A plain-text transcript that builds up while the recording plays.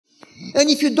And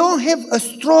if you don't have a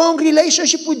strong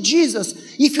relationship with Jesus,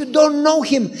 if you don't know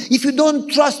Him, if you don't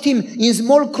trust Him in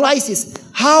small crises,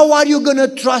 how are you going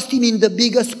to trust Him in the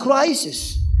biggest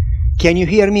crisis? Can you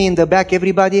hear me in the back,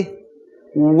 everybody?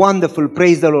 Wonderful.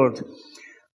 Praise the Lord.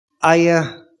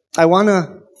 I want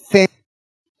to thank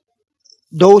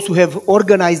those who have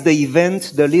organized the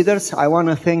event, the leaders. I want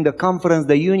to thank the conference,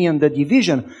 the union, the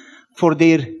division for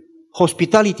their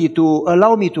hospitality to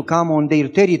allow me to come on their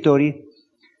territory.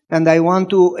 And I want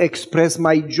to express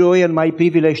my joy and my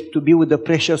privilege to be with the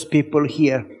precious people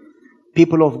here.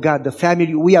 People of God, the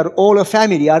family. We are all a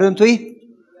family, aren't we?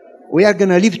 We are going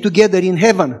to live together in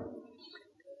heaven.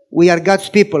 We are God's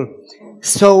people.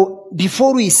 So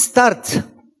before we start,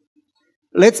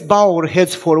 let's bow our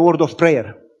heads for a word of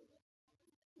prayer.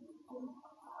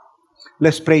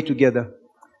 Let's pray together.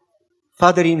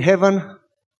 Father in heaven,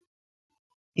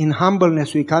 in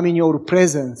humbleness we come in your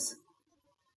presence.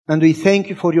 And we thank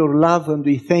you for your love, and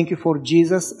we thank you for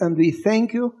Jesus, and we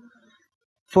thank you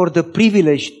for the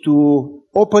privilege to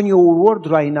open your word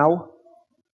right now.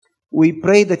 We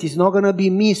pray that it's not going to be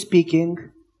me speaking,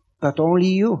 but only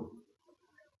you.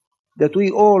 That we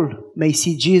all may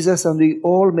see Jesus and we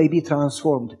all may be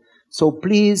transformed. So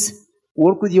please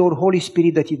work with your Holy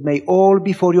Spirit that it may all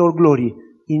be for your glory.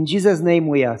 In Jesus' name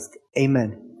we ask.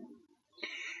 Amen.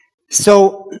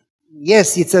 So,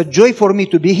 yes, it's a joy for me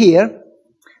to be here.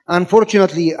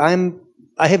 Unfortunately,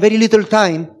 I have very little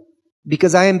time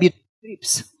because I am between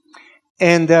trips.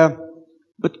 And,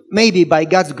 but maybe by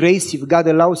God's grace, if God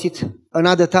allows it,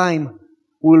 another time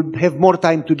we'll have more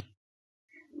time to.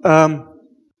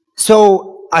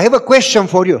 So I have a question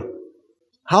for you.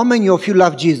 How many of you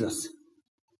love Jesus?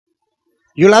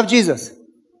 You love Jesus?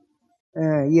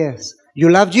 Yes. You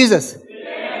love Jesus?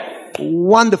 Yes.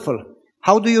 Wonderful.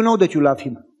 How do you know that you love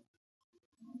Him?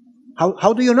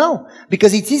 How do you know?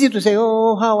 Because it's easy to say,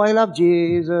 oh, how I love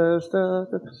Jesus.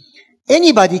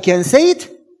 Anybody can say it.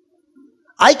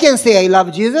 I can say I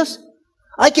love Jesus.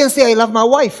 I can say I love my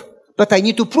wife. But I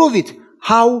need to prove it.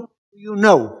 How do you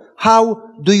know?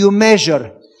 How do you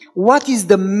measure? What is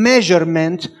the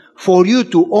measurement for you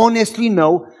to honestly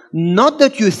know, not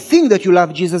that you think that you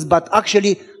love Jesus, but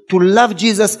actually to love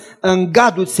Jesus and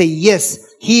God would say,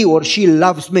 yes, he or she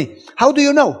loves me. How do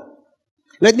you know?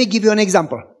 Let me give you an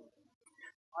example.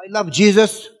 I love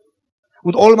Jesus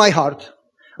with all my heart,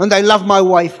 and I love my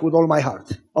wife with all my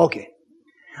heart. Okay.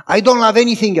 I don't love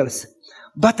anything else.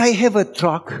 But I have a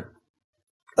truck,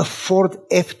 a Ford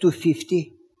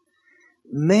F-250.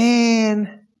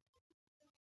 Man,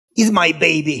 it's my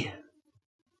baby.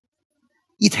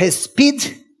 It has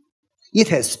speed. It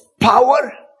has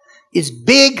power. It's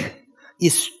big.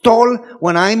 It's tall.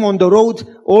 When I'm on the road,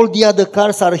 all the other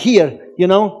cars are here. You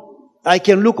know, I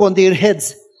can look on their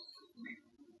heads.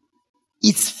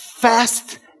 It's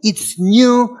fast. It's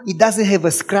new. It doesn't have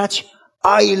a scratch.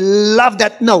 I love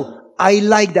that. No, I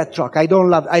like that truck. I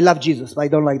love Jesus. I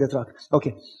don't like the truck.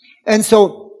 Okay. And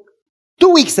so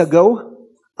 2 weeks ago,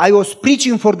 I was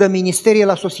preaching for the Ministerial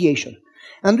Association.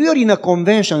 And we were in a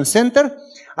convention center.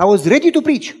 I was ready to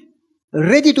preach.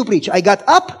 Ready to preach. I got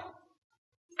up,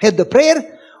 had the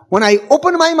prayer. When I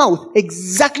opened my mouth,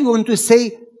 exactly when to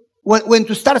say, when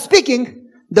to start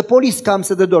speaking, the police comes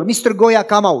at the door. Mr. Goia,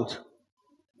 come out.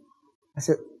 I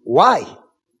said, why?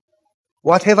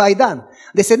 What have I done?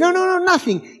 They said, no,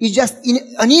 nothing. It's just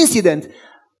an incident.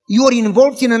 You are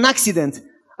involved in an accident.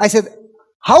 I said,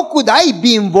 how could I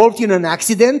be involved in an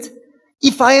accident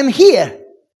if I am here?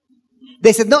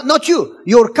 They said, no, not you,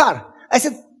 your car. I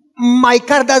said, my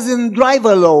car doesn't drive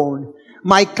alone.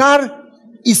 My car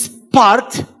is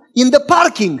parked in the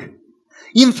parking.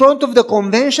 In front of the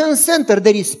convention center,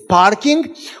 there is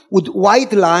parking with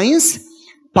white lines,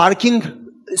 parking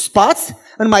spots,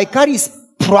 and my car is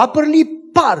properly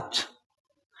parked.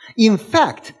 In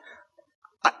fact,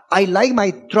 I like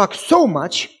my truck so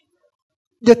much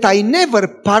that I never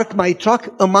park my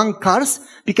truck among cars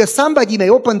because somebody may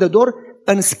open the door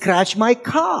and scratch my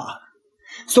car.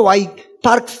 So I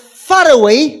park far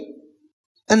away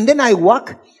and then I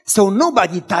walk so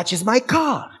nobody touches my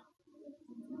car.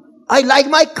 I like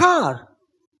my car.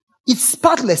 It's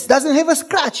spotless, doesn't have a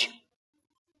scratch.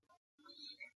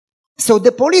 So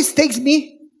the police takes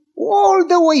me all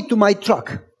the way to my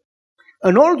truck.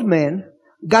 An old man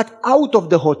got out of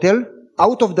the hotel,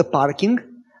 out of the parking,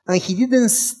 and he didn't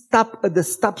stop at the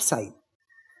stop sign.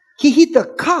 He hit a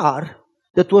car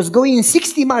that was going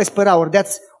 60 miles per hour.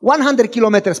 That's 100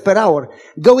 kilometers per hour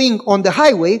going on the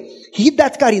highway. He hit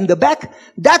that car in the back.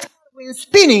 That car went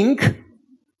spinning,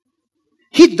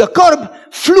 hit the curb,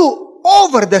 flew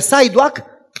over the sidewalk,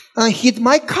 and hit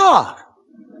my car.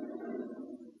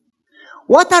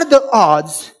 What are the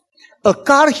odds A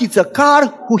car hits a car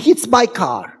who hits my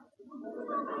car.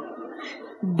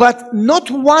 But not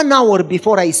 1 hour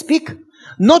before I speak,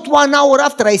 not 1 hour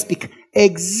after I speak,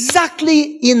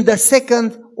 exactly in the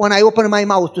second when I open my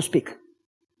mouth to speak.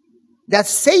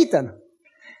 That's Satan.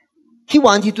 He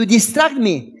wanted to distract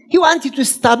me. He wanted to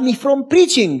stop me from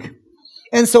preaching.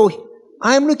 And so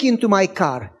I'm looking into my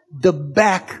car, the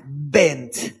back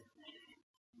bent,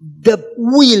 the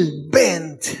wheel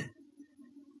bent.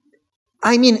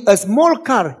 I mean, a small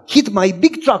car hit my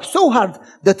big truck so hard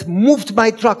that moved my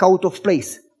truck out of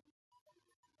place.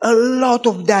 A lot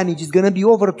of damage. Is going to be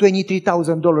over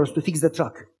 $23,000 to fix the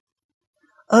truck.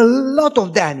 A lot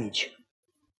of damage.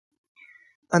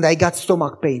 And I got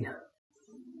stomach pain.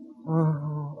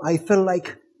 I felt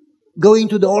like going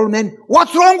to the old man.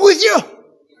 What's wrong with you?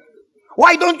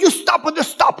 Why don't you stop at the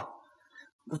stop?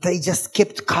 But I just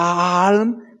kept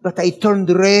calm. But I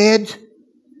turned red.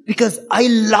 Because I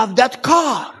love that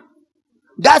car.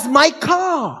 That's my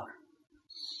car.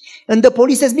 And the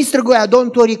police says, Mr. Goia,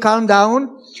 don't worry, calm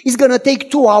down. It's going to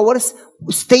take 2 hours.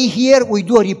 Stay here, we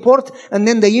do a report, and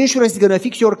then the insurance is going to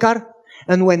fix your car.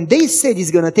 And when they said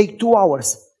it's going to take 2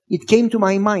 hours, it came to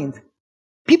my mind.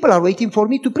 People are waiting for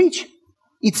me to preach.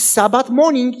 It's Sabbath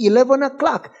morning, 11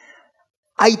 o'clock.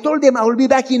 I told them I will be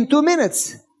back in 2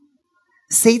 minutes.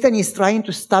 Satan is trying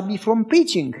to stop me from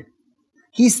preaching.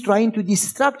 He's trying to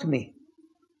distract me.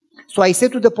 So I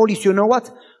said to the police, you know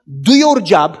what? Do your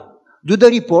job. Do the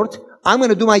report. I'm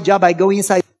going to do my job. I go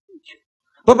inside.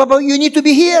 But you need to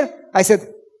be here. I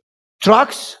said,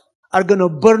 trucks are going to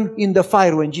burn in the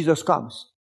fire when Jesus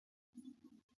comes.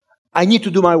 I need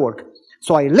to do my work.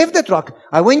 So I left the truck.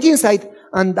 I went inside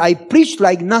and I preached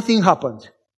like nothing happened.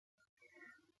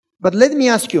 But let me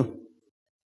ask you.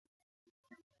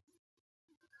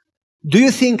 Do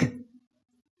you think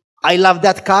I love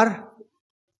that car?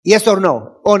 Yes or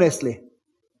no? Honestly.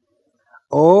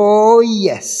 Oh,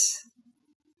 yes.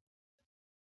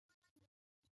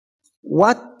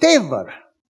 Whatever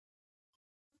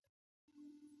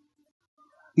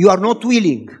you are not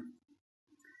willing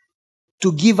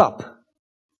to give up,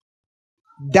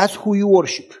 that's who you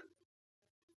worship.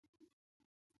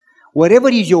 Wherever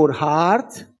is your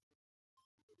heart,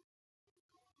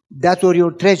 that's where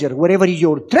your treasure. Wherever is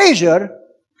your treasure,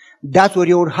 that's where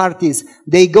your heart is.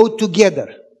 They go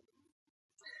together.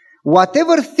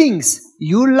 Whatever things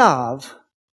you love,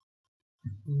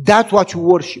 that's what you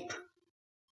worship.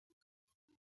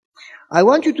 I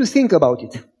want you to think about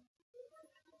it.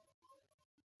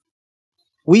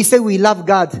 We say we love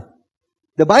God.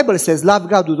 The Bible says love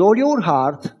God with all your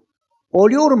heart,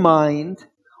 all your mind,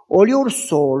 all your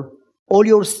soul, all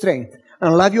your strength.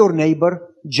 And love your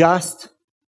neighbor just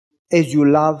as you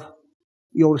love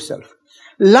yourself.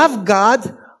 Love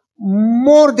God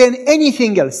more than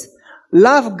anything else.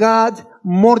 Love God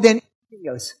more than anything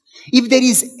else. If there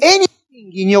is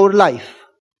anything in your life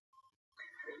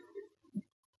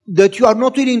that you are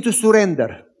not willing to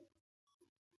surrender,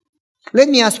 let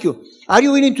me ask you, are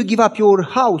you willing to give up your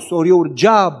house or your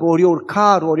job or your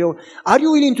car or are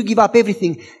you willing to give up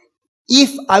everything?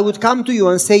 If I would come to you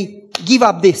and say, give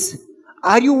up this,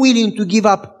 are you willing to give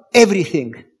up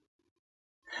everything?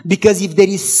 Because if there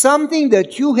is something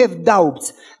that you have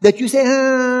doubts, that you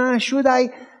say, should I?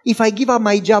 If I give up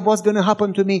my job, what's going to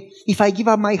happen to me? If I give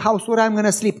up my house, where I'm going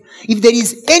to sleep? If there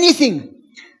is anything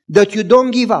that you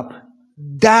don't give up,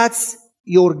 that's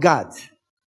your God.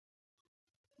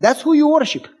 That's who you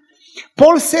worship.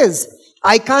 Paul says,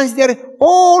 I consider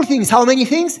all things. How many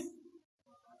things?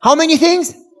 How many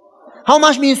things? How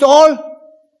much means all?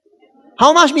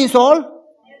 How much means all?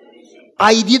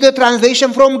 I did a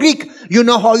translation from Greek. You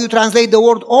know how you translate the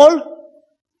word all?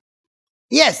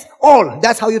 Yes, all.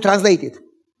 That's how you translate it.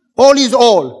 All is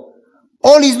all.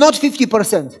 All is not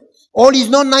 50%. All is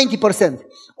not 90%.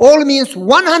 All means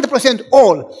 100%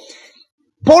 all.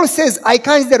 Paul says, I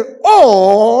consider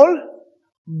all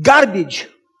garbage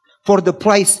for the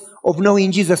price of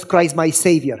knowing Jesus Christ, my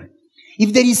Savior.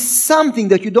 If there is something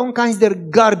that you don't consider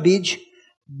garbage,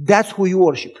 that's who you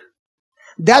worship.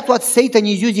 That's what Satan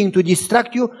is using to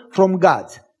distract you from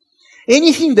God.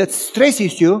 Anything that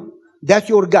stresses you, that's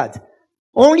your God.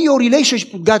 Only your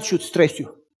relationship with God should stress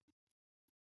you.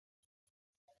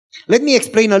 Let me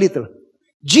explain a little.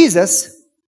 Jesus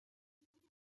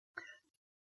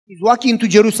is walking to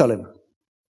Jerusalem.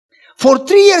 For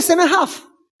 3 years and a half,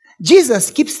 Jesus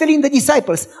keeps telling the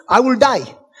disciples, I will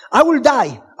die. I will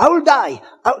die. I will die.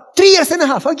 3 years and a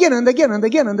half, again and again and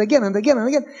again and again and again and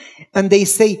again. And they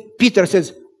say, Peter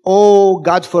says, oh,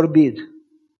 God forbid.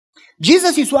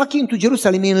 Jesus is walking to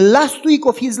Jerusalem in last week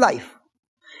of his life.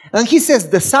 And he says,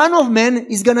 the Son of Man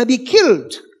is going to be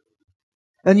killed.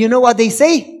 And you know what they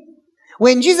say?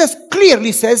 When Jesus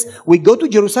clearly says, we go to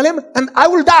Jerusalem and I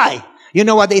will die. You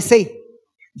know what they say?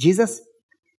 Jesus,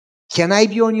 can I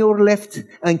be on your left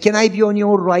and can I be on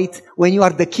your right when you are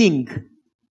the king?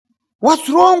 What's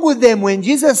wrong with them when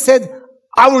Jesus said,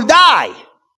 I will die?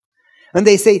 And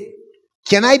they say,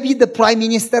 can I be the prime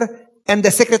minister and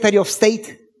the secretary of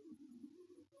state?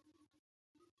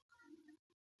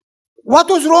 What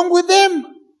was wrong with them?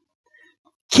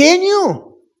 Can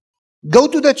you go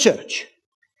to the church?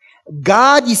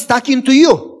 God is talking to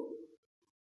you.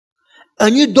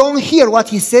 And you don't hear what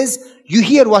He says. You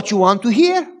hear what you want to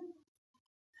hear.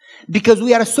 Because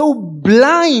we are so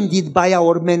blinded by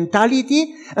our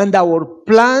mentality and our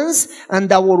plans and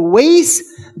our ways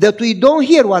that we don't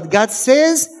hear what God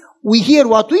says. We hear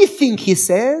what we think He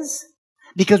says.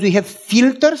 Because we have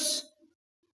filters.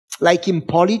 Like in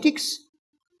politics.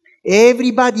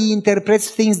 Everybody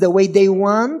interprets things the way they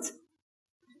want.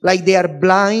 Like they are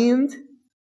blind.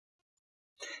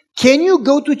 Can you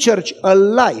go to church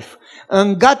alive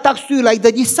and God talks to you like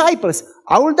the disciples?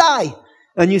 I will die.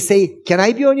 And you say, can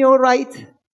I be on your right?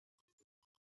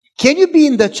 Can you be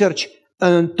in the church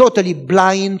and totally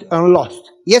blind and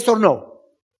lost? Yes or no?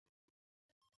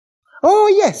 Oh,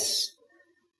 yes.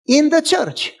 In the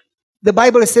church. The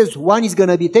Bible says one is going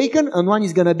to be taken and one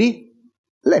is going to be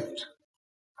left.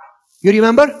 You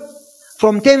remember?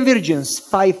 From 10 virgins,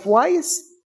 5 wise,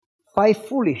 5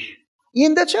 foolish.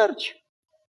 In the church.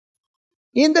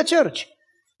 In the church.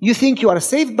 You think you are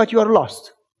saved, but you are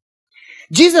lost.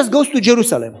 Jesus goes to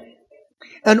Jerusalem.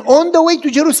 And on the way to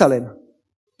Jerusalem,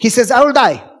 He says, I will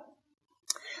die.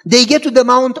 They get to the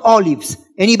Mount Olives.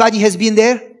 Anybody has been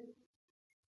there?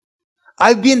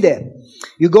 I've been there.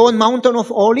 You go on Mountain of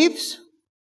Olives.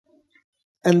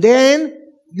 And then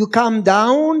you come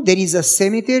down. There is a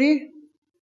cemetery.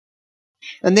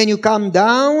 And then you come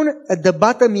down. At the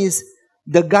bottom is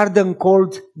the garden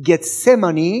called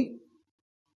Gethsemane.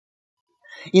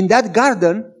 In that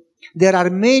garden, there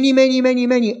are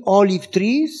many olive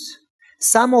trees.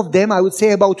 Some of them, I would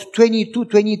say about 22,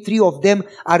 23 of them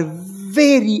are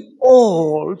very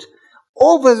old.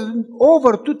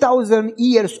 Over 2,000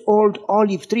 years old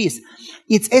olive trees.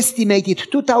 It's estimated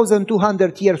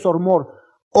 2,200 years or more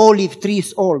olive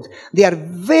trees old. They are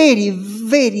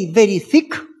very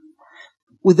thick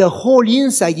with a hole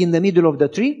inside in the middle of the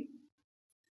tree.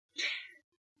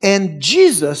 And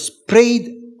Jesus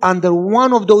prayed under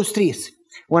one of those trees.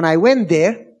 When I went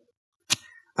there,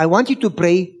 I wanted to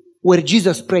pray where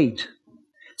Jesus prayed.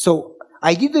 So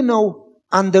I didn't know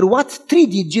under what tree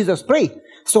did Jesus pray.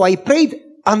 So I prayed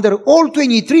under all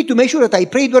 23 to make sure that I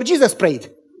prayed where Jesus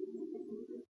prayed.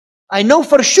 I know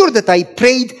for sure that I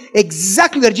prayed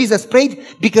exactly where Jesus prayed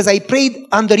because I prayed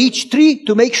under each tree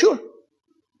to make sure.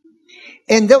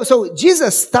 And so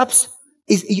Jesus stops.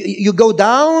 You go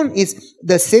down, is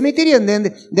the cemetery, and then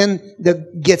the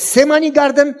Gethsemane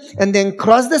garden, and then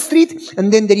cross the street,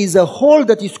 and then there is a hole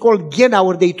that is called Gena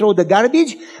where they throw the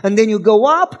garbage, and then you go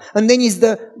up, and then is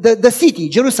the city,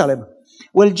 Jerusalem.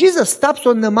 Well, Jesus stops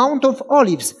on the Mount of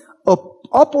Olives,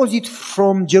 opposite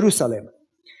from Jerusalem.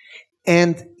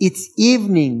 And it's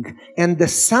evening, and the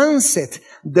sunset,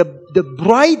 the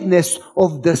brightness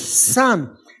of the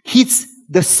sun hits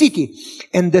the city.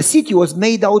 And the city was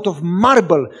made out of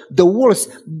marble. The walls,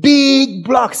 big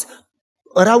blocks,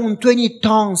 around 20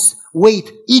 tons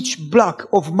weight, each block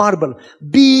of marble.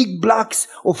 Big blocks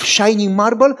of shining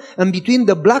marble. And between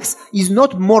the blocks is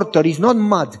not mortar, is not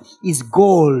mud, is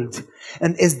gold.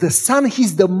 And as the sun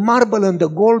hits the marble and the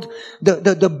gold,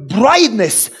 the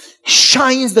brightness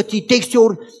shines that it takes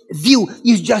your view.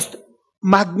 Is just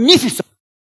magnificent.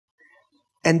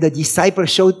 And the disciples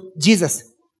showed Jesus,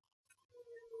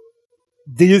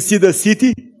 do you see the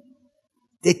city?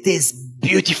 It is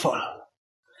beautiful.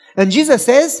 And Jesus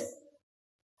says,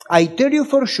 I tell you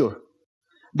for sure,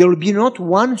 there will be not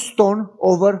one stone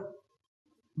over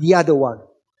the other one.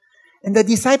 And the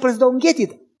disciples don't get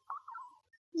it.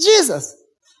 Jesus,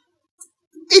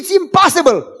 it's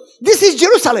impossible. This is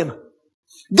Jerusalem.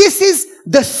 This is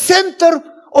the center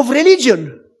of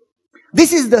religion.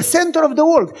 This is the center of the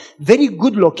world. Very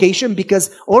good location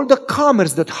because all the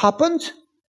commerce that happened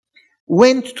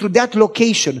went through that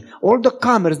location. All the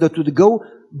commerce that would go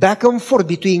back and forth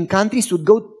between countries would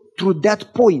go through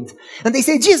that point. And they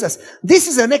say, Jesus, this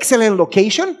is an excellent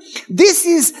location. This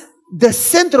is the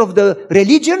center of the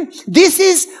religion. This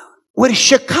is where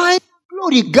Shekinah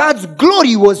glory, God's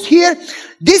glory was here.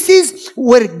 This is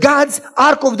where God's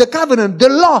Ark of the Covenant, the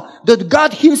law that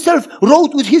God Himself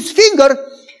wrote with His finger.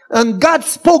 And God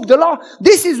spoke the law.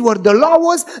 This is where the law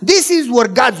was. This is where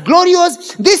God's glory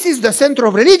was. This is the center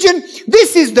of religion.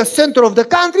 This is the center of the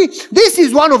country. This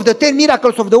is one of the 10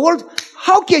 miracles of the world.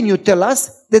 How can you tell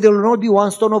us that there will not be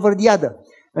one stone over the other?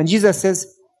 And Jesus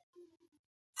says,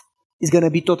 it's going to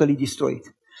be totally destroyed.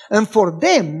 And for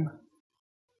them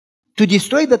to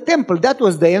destroy the temple, that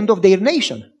was the end of their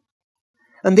nation.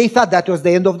 And they thought that was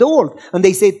the end of the world. And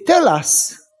they said, tell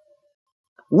us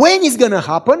when it's going to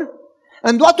happen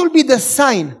and what will be the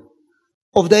sign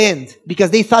of the end.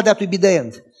 Because they thought that would be the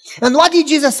end. And what did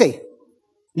Jesus say?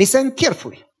 Listen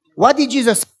carefully. What did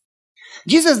Jesus say?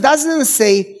 Jesus doesn't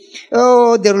say,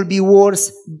 oh, there will be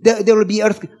wars, there will be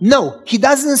earthquakes. No, he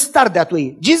doesn't start that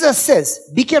way. Jesus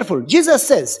says, be careful. Jesus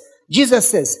says,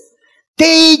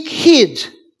 take heed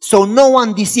so no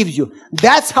one deceives you.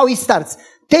 That's how he starts.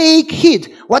 Take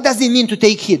heed. What does it mean to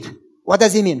take heed? What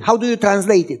does it mean? How do you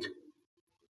translate it?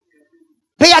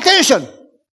 Pay attention.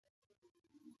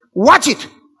 Watch it.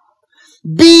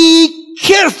 Be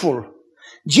careful.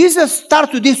 Jesus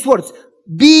starts with these words.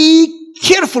 Be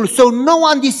careful so no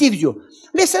one deceives you.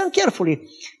 Listen carefully.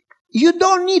 You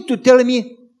don't need to tell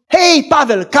me, hey,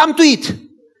 Pavel, come to eat.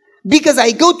 Because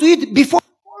I go to eat before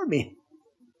you call me.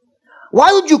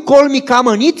 Why would you call me come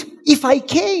and eat if I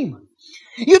came?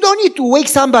 You don't need to wake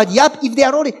somebody up if they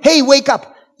are already, hey, wake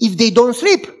up, if they don't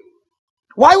sleep.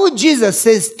 Why would Jesus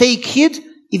say take heed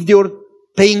if they are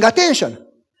paying attention?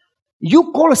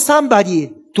 You call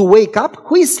somebody to wake up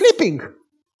who is sleeping.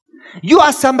 You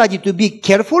ask somebody to be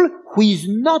careful who is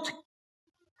not.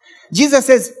 Jesus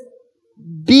says,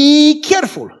 be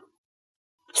careful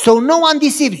so no one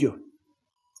deceives you.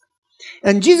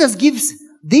 And Jesus gives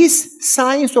these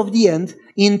signs of the end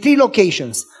in 3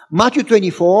 locations. Matthew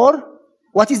 24,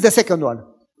 what is the second one?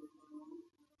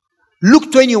 Luke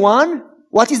 21,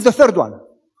 what is the third one?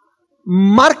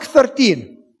 Mark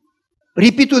 13.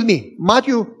 Repeat with me.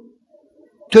 Matthew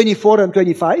 24 and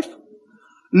 25.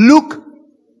 Luke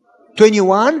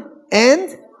 21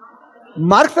 and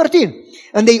Mark 13.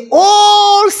 And they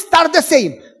all start the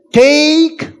same.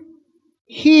 Take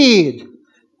heed.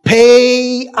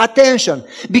 Pay attention.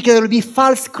 Because there will be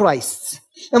false Christs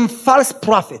and false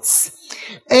prophets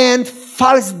and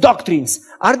false doctrines.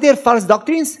 Are there false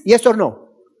doctrines? Yes or no?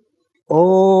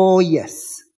 Oh,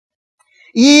 yes.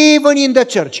 Even in the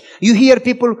church, you hear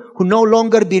people who no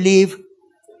longer believe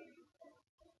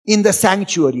in the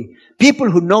sanctuary. People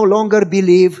who no longer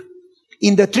believe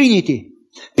in the Trinity.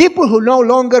 People who no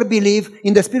longer believe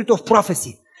in the spirit of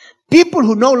prophecy. People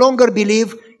who no longer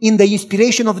believe in the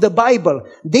inspiration of the Bible.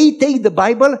 They take the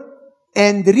Bible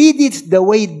and read it the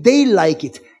way they like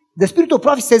it. The spirit of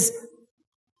prophecy says,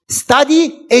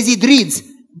 study as it reads.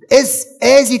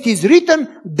 As it is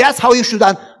written, that's how you should.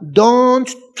 Don't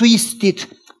twist it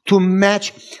to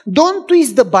match. Don't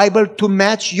twist the Bible to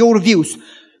match your views.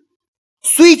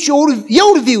 Switch your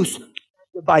views to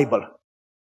the Bible.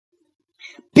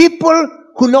 People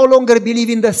who no longer believe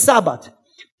in the Sabbath.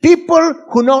 People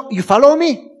who know, you follow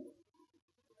me?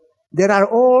 There are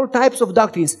all types of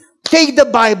doctrines. Take the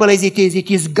Bible as it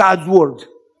is God's word.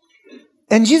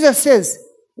 And Jesus says,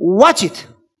 watch it.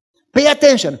 Pay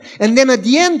attention. And then at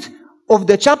the end of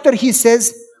the chapter, he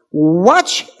says,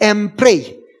 watch and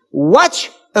pray.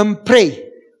 Watch and pray.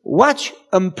 Watch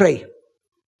and pray.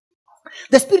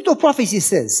 The spirit of prophecy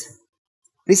says,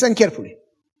 listen carefully.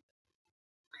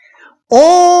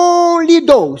 Only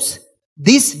those,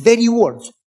 these very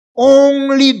words,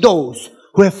 only those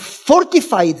who have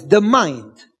fortified the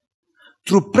mind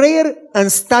through prayer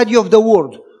and study of the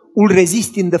word will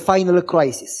resist in the final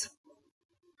crisis.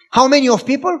 How many of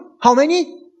people? How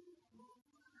many?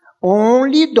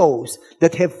 Only those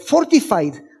that have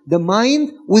fortified the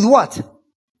mind with what?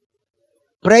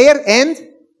 Prayer and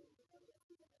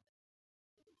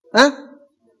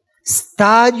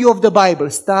study of the Bible,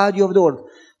 study of the word.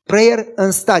 Prayer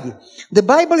and study. The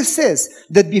Bible says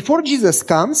that before Jesus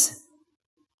comes,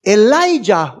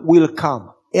 Elijah will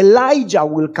come. Elijah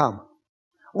will come.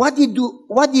 What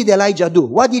did Elijah do?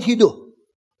 What did he do?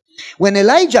 When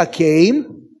Elijah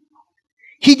came,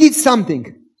 he did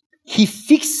something. He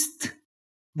fixed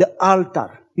the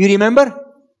altar. You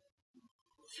remember?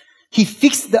 He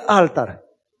fixed the altar.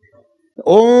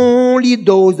 Only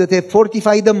those that have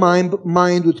fortified the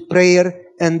mind with prayer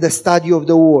and the study of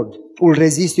the word will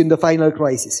resist in the final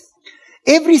crisis.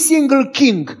 Every single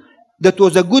king that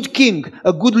was a good king,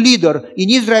 a good leader in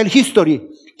Israel history,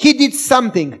 he did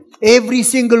something. Every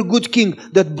single good king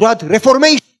that brought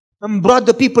reformation and brought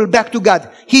the people back to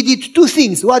God, he did 2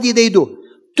 things. What did they do?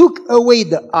 Took away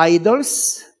the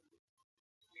idols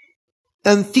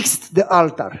and fixed the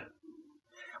altar.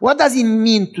 What does it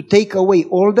mean to take away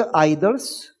all the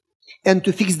idols? and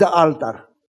to fix the altar.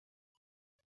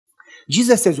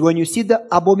 Jesus says, when you see the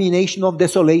abomination of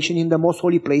desolation in the most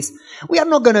holy place, we are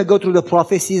not going to go through the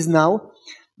prophecies now,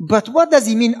 but what does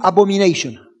he mean,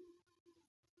 abomination?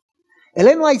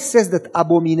 Ellen White says that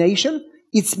abomination,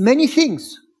 it's many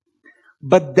things.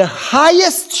 But the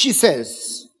highest, she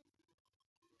says,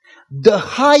 the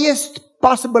highest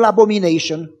possible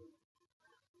abomination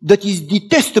that is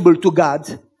detestable to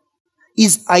God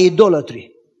is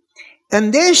idolatry.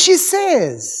 And then she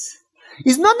says,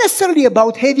 it's not necessarily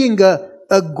about having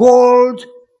a gold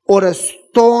or a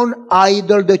stone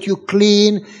idol that you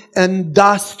clean and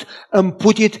dust and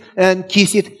put it and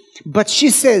kiss it. But she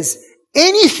says,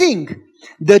 anything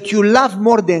that you love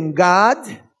more than God,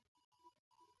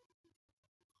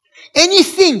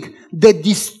 anything that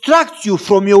distracts you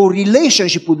from your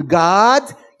relationship with God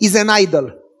is an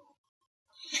idol.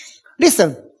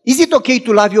 Listen, is it okay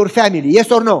to love your family?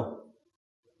 Yes or no?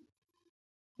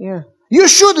 Yeah. You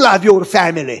should love your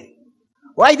family.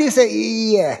 Why do you say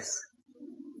yes?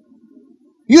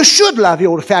 You should love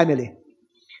your family.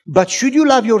 But should you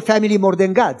love your family more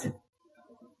than God?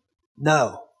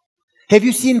 No. Have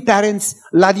you seen parents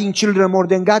loving children more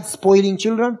than God, spoiling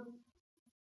children?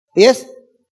 Yes?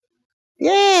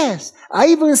 Yes. I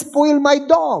even spoil my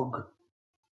dog.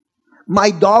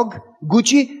 My dog,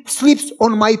 Gucci, sleeps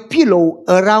on my pillow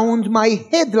around my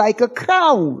head like a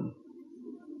crown.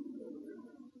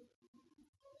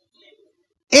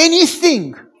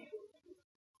 Anything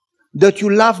that you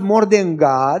love more than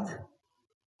God,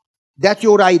 that's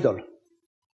your idol.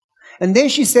 And then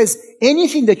she says,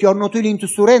 anything that you are not willing to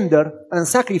surrender and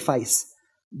sacrifice,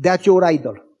 that's your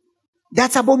idol.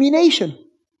 That's abomination.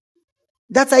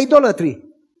 That's idolatry.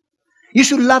 You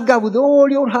should love God with all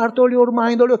your heart, all your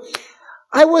mind,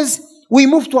 we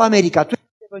moved to America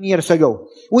 27 years ago.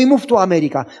 We moved to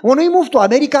America. When we moved to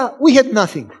America, we had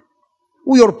nothing.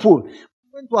 We were poor. We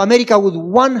went to America with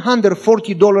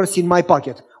 $140 in my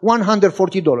pocket.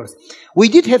 $140. We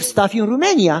did have stuff in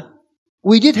Romania.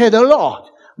 We did have a lot.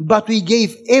 But we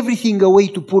gave everything away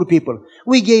to poor people.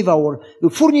 We gave our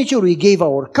furniture, we gave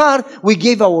our car, we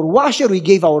gave our washer, we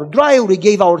gave our dryer, we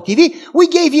gave our TV, we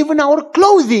gave even our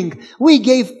clothing. We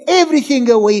gave everything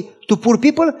away to poor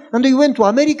people, and we went to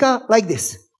America like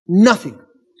this. Nothing.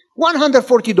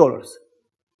 $140.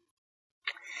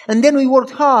 And then we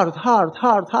worked hard.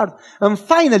 And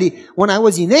finally, when I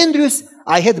was in Andrews,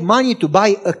 I had money to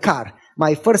buy a car.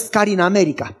 My first car in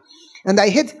America. And I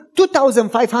had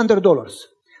 $2,500.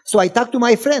 So I talked to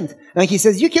my friend, and he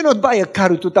says, you cannot buy a car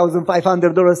with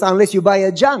 $2,500 unless you buy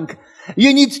a junk.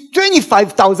 You need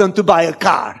 $25,000 to buy a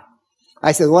car.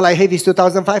 I said, well, I have is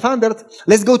 $2,500.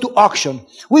 Let's go to auction.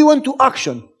 We went to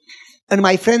auction. And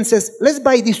my friend says, let's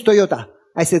buy this Toyota.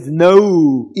 I said,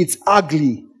 no, it's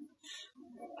ugly.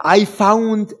 I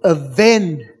found a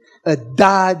van, a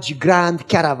Dodge Grand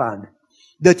Caravan,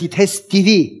 that it has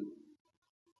TV.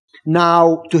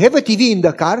 Now, to have a TV in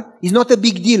the car is not a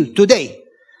big deal today.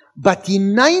 But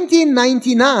in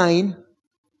 1999,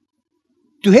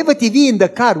 to have a TV in the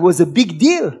car was a big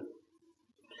deal.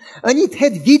 And it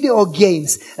had video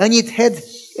games, and it had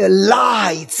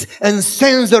lights and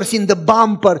sensors in the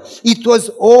bumper. It was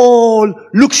all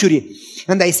luxury.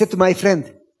 And I said to my friend,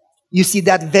 you see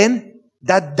that van,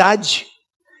 that Dodge?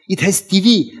 It has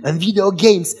TV and video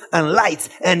games and lights,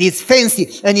 and it's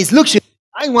fancy, and it's luxury.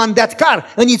 I want that car,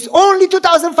 and it's only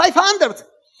 $2,500.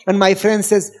 And my friend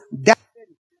says, that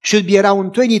should be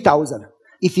around $20,000.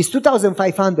 If it's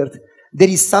 $2,500, there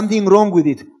is something wrong with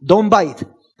it. Don't buy it.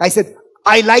 I said,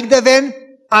 I like the van.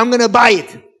 I'm going to buy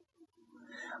it.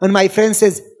 And my friend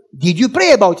says, did you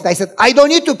pray about it? I said, I don't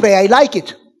need to pray. I like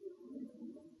it.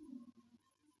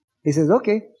 He says,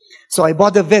 okay. So I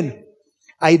bought the van.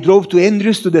 I drove to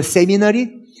Andrews to the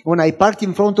seminary. When I parked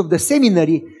in front of the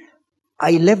seminary,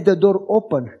 I left the door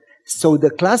open so the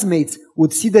classmates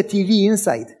would see the TV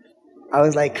inside. I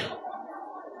was like,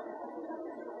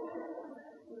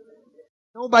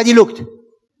 nobody looked.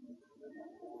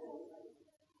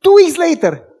 2 weeks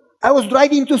later, I was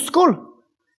driving to school.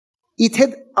 It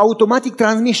had automatic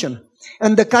transmission.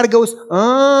 And the car goes,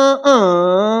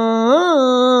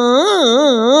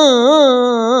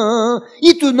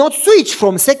 It would not switch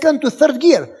from second to third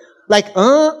gear. Like,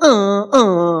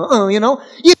 you know.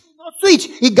 It would not switch.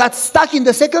 It got stuck in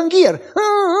the second gear.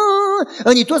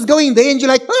 And it was going, the engine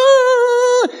like,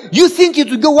 You think it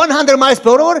would go 100 miles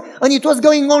per hour, and it was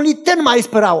going only 10 miles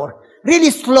per hour.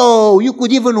 Really slow. You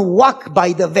could even walk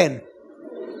by the van.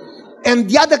 And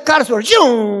the other cars were,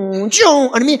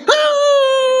 and me,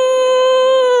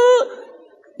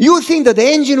 You think that the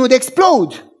engine would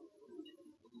explode.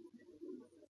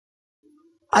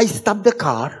 I stopped the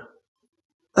car,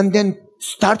 and then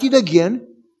started again,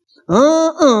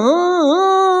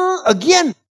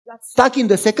 again, got stuck in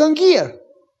the second gear.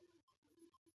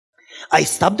 I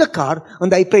stopped the car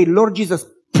and I prayed, Lord Jesus,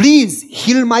 please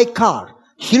heal my car,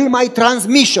 heal my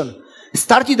transmission.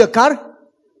 Started the car,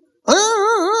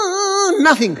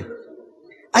 nothing.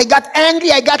 I got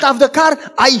angry, I got off the car,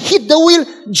 I hit the wheel,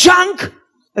 junk.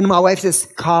 And my wife says,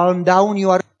 calm down, you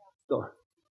are a pastor.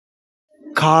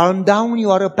 Calm down,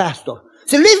 you are a pastor.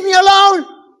 Say, leave me alone.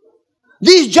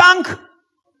 This junk.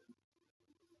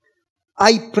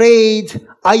 I prayed,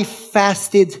 I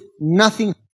fasted,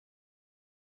 nothing.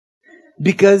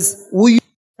 Because we use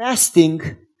fasting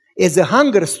as a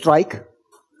hunger strike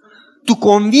to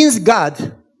convince God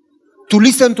to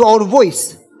listen to our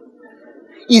voice.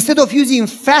 Instead of using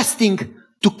fasting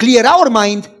to clear our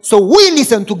mind, so we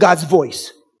listen to God's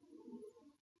voice.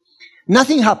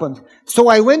 Nothing happened. So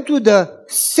I went to the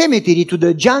cemetery, to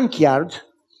the junkyard,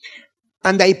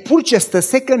 and I purchased a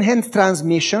second-hand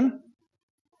transmission,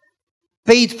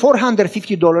 paid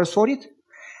 $450 for it,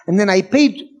 and then I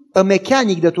paid a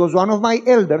mechanic that was one of my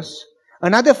elders,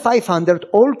 another $500,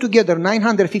 altogether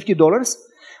 $950,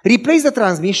 replaced the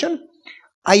transmission.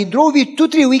 I drove it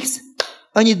 2-3 weeks,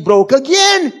 and it broke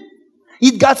again.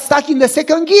 It got stuck in the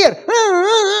second gear.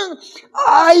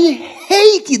 I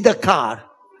hated the car.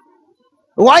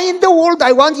 Why in the world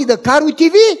I wanted a car with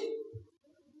TV?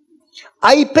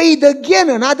 I paid again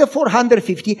another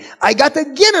 $450. I got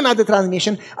again another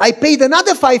transmission. I paid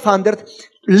another $500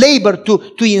 labor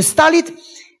to install it.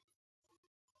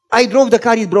 I drove the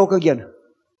car, it broke again.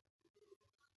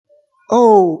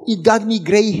 Oh, it got me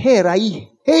gray hair. I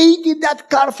hated that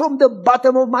car from the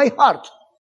bottom of my heart.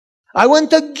 I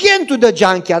went again to the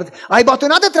junkyard. I bought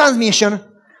another transmission.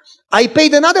 I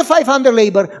paid another $500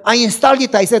 labor. I installed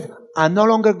it. I said, I'm no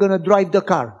longer going to drive the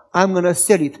car. I'm going to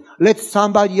sell it. Let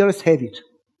somebody else have it.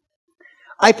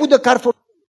 I put the car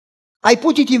I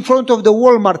put it in front of the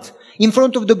Walmart, in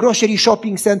front of the grocery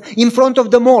shopping center, in front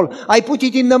of the mall. I put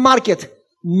it in the market.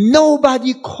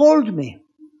 Nobody called me.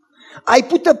 I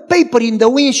put a paper in the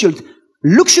windshield.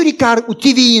 Luxury car with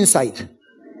TV inside.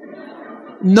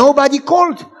 Nobody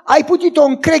called. I put it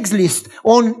on Craigslist.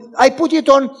 I put it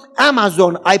on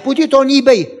Amazon. I put it on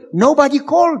eBay. Nobody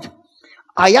called.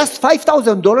 I asked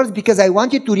 $5,000 because I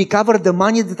wanted to recover the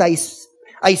money that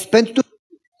I spent.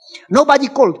 Nobody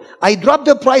called. I dropped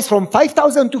the price from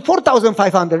 $5,000 to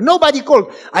 $4,500. Nobody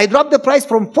called. I dropped the price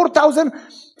from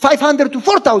 $4,500 to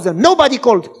 $4,000. Nobody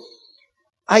called.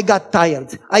 I got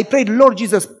tired. I prayed, Lord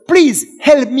Jesus, please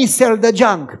help me sell the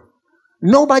junk.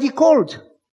 Nobody called.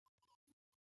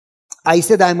 I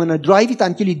said, I'm going to drive it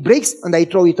until it breaks and I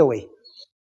throw it away.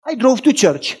 I drove to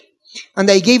church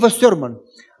and I gave a sermon.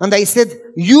 And I said,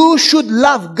 you should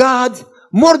love God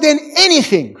more than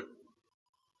anything.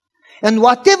 And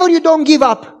whatever you don't give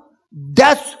up,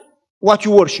 that's what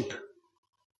you worship.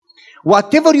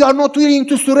 Whatever you are not willing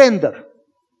to surrender.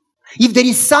 If there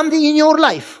is something in your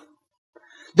life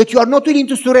that you are not willing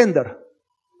to surrender,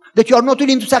 that you are not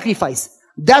willing to sacrifice,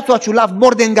 that's what you love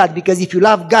more than God. Because if you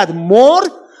love God more,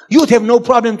 you would have no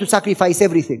problem to sacrifice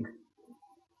everything.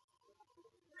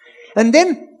 And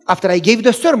then, after I gave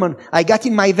the sermon, I got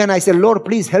in my van, I said, Lord,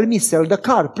 please help me sell the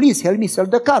car. Please help me sell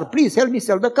the car. Please help me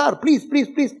sell the car. Please, please,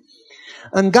 please.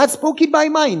 And God spoke in my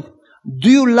mind. Do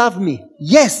you love me?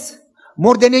 Yes.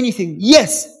 More than anything.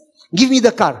 Yes. Give me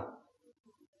the car.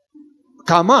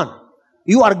 Come on.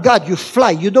 You are God. You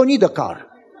fly. You don't need a car.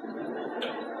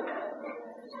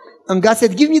 And God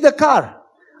said, give me the car.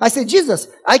 I said, Jesus,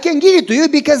 I can give it to you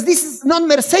because this is not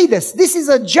Mercedes. This is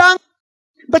a junk,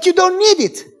 but you don't need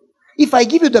it. If I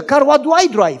give you the car, what do I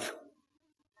drive?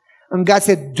 And God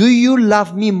said, do you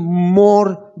love me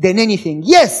more than anything?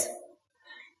 Yes.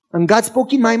 And God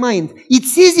spoke in my mind.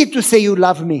 It's easy to say you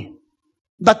love me,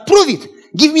 but prove it.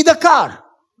 Give me the car.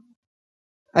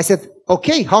 I said,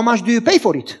 okay, how much do you pay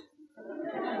for it?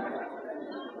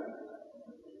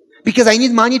 Because I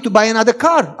need money to buy another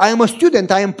car. I am a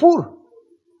student. I am poor.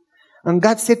 And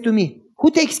God said to me, who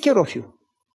takes care of you?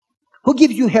 Who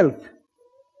gives you health?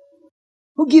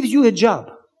 Who gives you a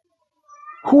job?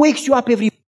 Who wakes you up every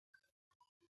day?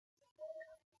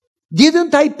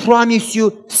 Didn't I promise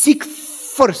you, seek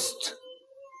first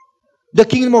the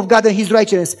kingdom of God and His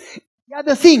righteousness? The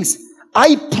other things,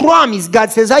 I promise,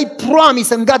 God says, I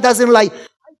promise, and God doesn't lie.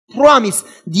 I promise,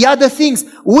 the other things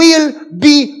will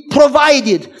be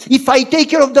provided. If I take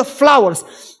care of the flowers,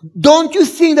 don't you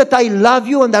think that I love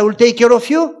you and I will take care of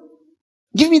you?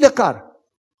 Give me the car.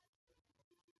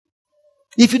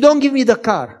 If you don't give me the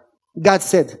car, God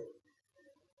said,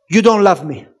 you don't love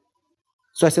me.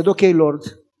 So I said, okay, Lord.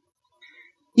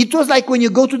 It was like when you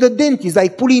go to the dentist,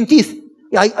 like pulling teeth.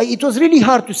 It was really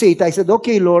hard to say it. I said,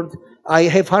 okay, Lord, I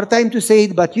have hard time to say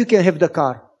it, but you can have the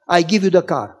car. I give you the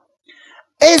car.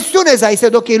 As soon as I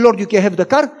said, okay, Lord, you can have the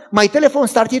car, my telephone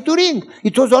started to ring.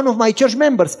 It was one of my church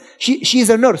members. She is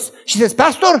a nurse. She says,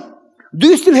 Pastor, do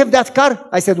you still have that car?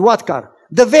 I said, what car?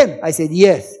 The van. I said,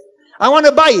 yes. I want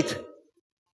to buy it.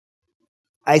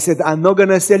 I said, I'm not going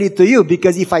to sell it to you,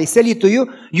 because if I sell it to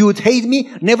you, you would hate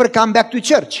me, never come back to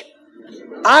church.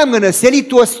 I'm going to sell it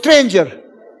to a stranger.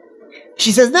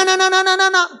 She says, no.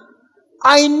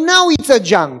 I know it's a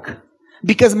junk,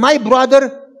 because my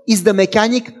brother is the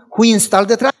mechanic who installed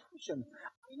the transmission.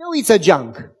 I know it's a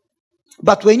junk.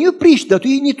 But when you preach that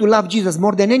we need to love Jesus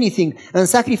more than anything and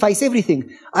sacrifice everything,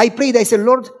 I prayed, I said,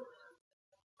 Lord,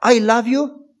 I love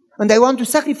you and I want to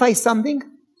sacrifice something,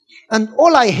 and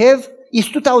all I have is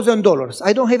 $2,000.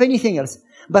 I don't have anything else.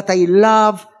 But I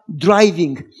love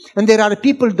driving. And there are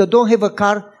people that don't have a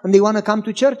car and they want to come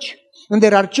to church. And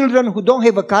there are children who don't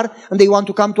have a car and they want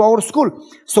to come to our school.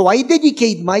 So I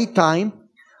dedicate my time.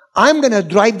 I'm going to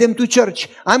drive them to church.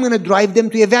 I'm going to drive them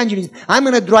to evangelism. I'm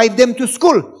going to drive them to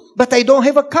school. But I don't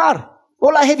have a car.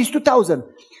 All I have is $2,000.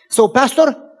 So,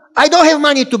 Pastor, I don't have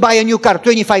money to buy a new car,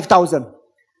 $25,000.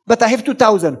 But I have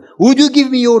 $2,000. Would you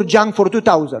give me your junk for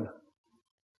 $2,000?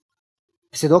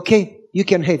 I said, okay, you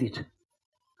can have it.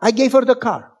 I gave her the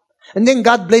car. And then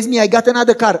God blessed me. I got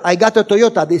another car. I got a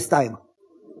Toyota this time.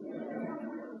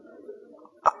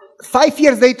 5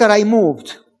 years later, I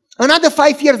moved. Another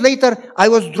 5 years later, I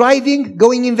was driving,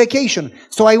 going in vacation.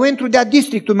 So I went to that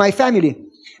district with my family.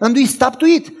 And we stopped to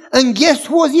eat. And guess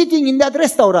who was eating in that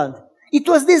restaurant? It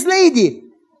was this lady.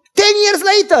 10 years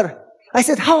later. I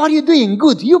said, how are you doing?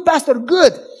 Good. You, Pastor?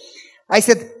 Good. I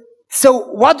said,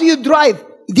 so what do you drive?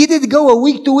 Did it go a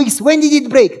week, 2 weeks? When did it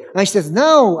break? And she says,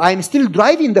 no, I'm still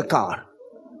driving the car.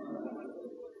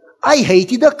 I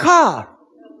hated the car.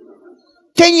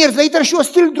 10 years later, she was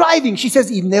still driving. She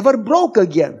says, it never broke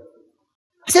again.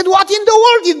 I said, what in the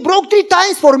world? It broke 3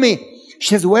 times for me. She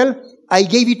says, well, I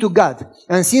gave it to God.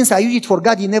 And since I used it for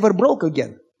God, it never broke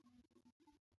again.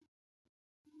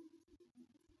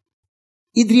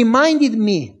 It reminded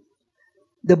me,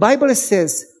 the Bible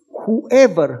says,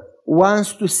 whoever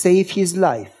wants to save his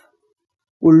life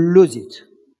will lose it.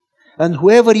 And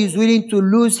whoever is willing to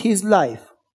lose his life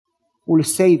will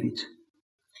save it.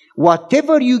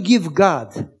 Whatever you give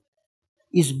God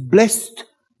is blessed,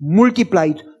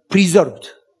 multiplied, preserved.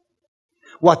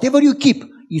 Whatever you keep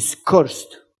is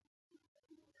cursed.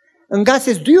 And God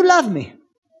says, do you love me?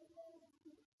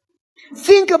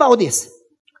 Think about this.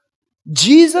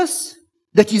 Jesus,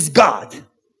 that is God.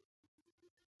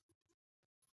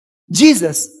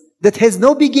 Jesus, that has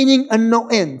no beginning and no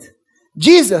end.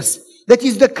 Jesus, that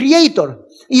is the Creator,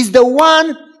 is the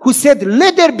one who said,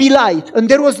 let there be light, and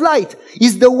there was light.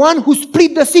 Is the one who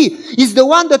split the sea. Is the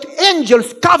one that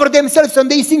angels cover themselves and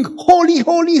they sing, holy,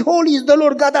 holy, holy is the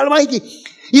Lord God Almighty.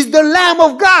 Is the Lamb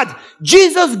of God.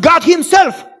 Jesus, God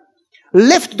Himself,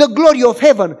 left the glory of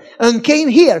heaven and came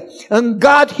here. And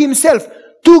God Himself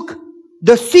took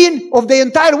the sin of the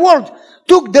entire world,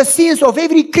 took the sins of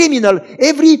every criminal,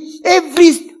 every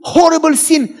horrible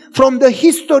sin from the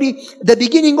history, the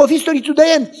beginning of history to the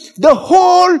end. The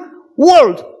whole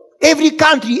world, every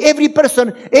country, every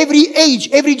person, every age,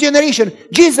 every generation.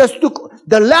 Jesus took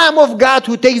the Lamb of God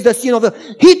who takes the sin of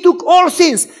the... He took all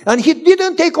sins, and He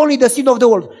didn't take only the sin of the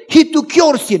world. He took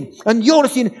your sin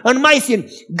and my sin.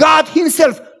 God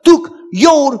Himself took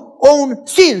your own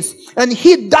sins, and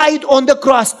He died on the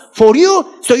cross for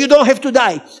you, so you don't have to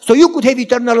die, so you could have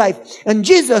eternal life. And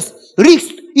Jesus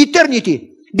risked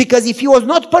eternity, because if He was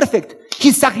not perfect,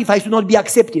 His sacrifice would not be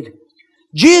accepted.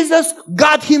 Jesus,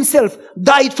 God Himself,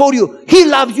 died for you. He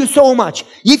loves you so much.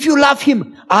 If you love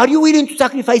Him, are you willing to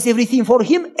sacrifice everything for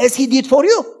Him as He did for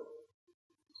you?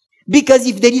 Because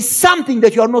if there is something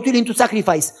that you are not willing to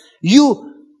sacrifice,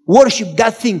 you worship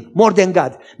that thing more than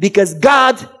God. Because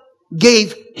God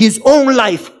gave His own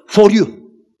life for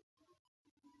you.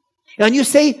 And you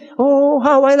say, oh,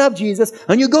 how I love Jesus.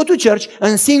 And you go to church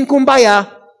and sing Kumbaya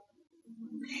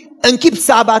and keep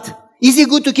Sabbath. Is it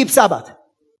good to keep Sabbath?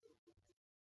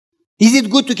 Is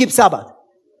it good to keep Sabbath?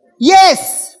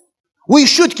 Yes, we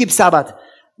should keep Sabbath.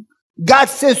 God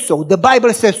says so. The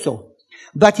Bible says so.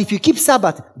 But if you keep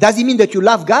Sabbath, does it mean that you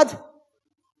love God?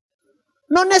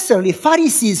 Not necessarily.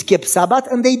 Pharisees kept Sabbath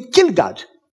and they killed God.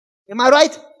 Am I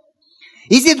right?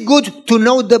 Is it good to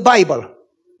know the Bible?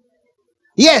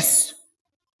 Yes.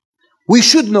 We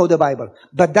should know the Bible.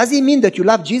 But does it mean that you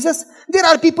love Jesus? There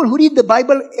are people who read the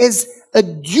Bible as a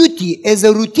duty, as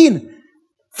a routine.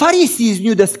 Pharisees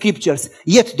knew the scriptures,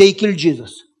 yet they killed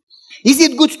Jesus. Is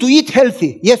it good to eat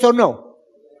healthy? Yes or no?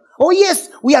 Oh yes,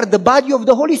 we are the body of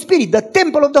the Holy Spirit, the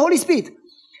temple of the Holy Spirit.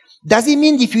 Does it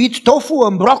mean if you eat tofu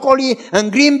and broccoli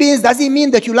and green beans, does it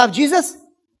mean that you love Jesus?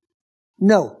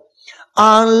 No.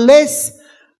 Unless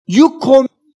you commit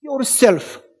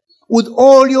yourself with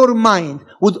all your mind,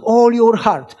 with all your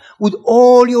heart, with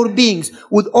all your beings,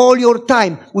 with all your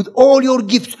time, with all your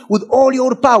gifts, with all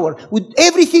your power, with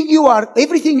everything you are,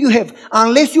 everything you have,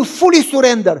 unless you fully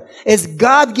surrender as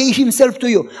God gave himself to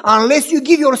you, unless you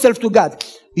give yourself to God,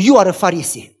 you are a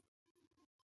Pharisee.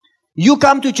 You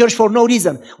come to church for no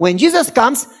reason. When Jesus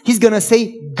comes, he's going to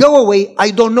say, go away,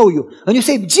 I don't know you. And you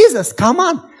say, Jesus, come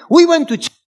on. We went to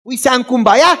church. We sang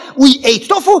Kumbaya, we ate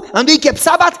tofu, and we kept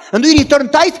Sabbath, and we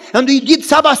returned tithe, and we did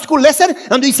Sabbath school lesson,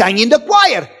 and we sang in the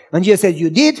choir. And Jesus said, you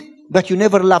did, but you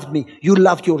never loved me. You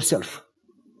loved yourself.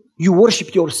 You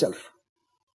worshipped yourself.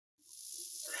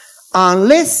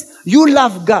 Unless you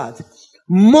love God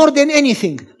more than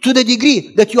anything, to the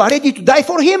degree that you are ready to die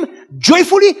for him,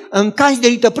 joyfully, and consider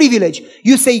it a privilege.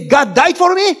 You say, God died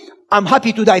for me, I'm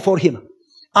happy to die for him.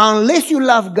 Unless you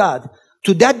love God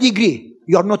to that degree,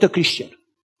 you are not a Christian.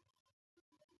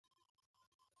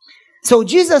 So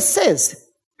Jesus says,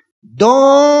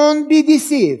 don't be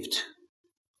deceived.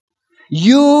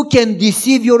 You can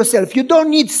deceive yourself. You don't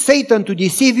need Satan to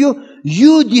deceive you.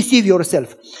 You deceive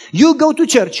yourself. You go to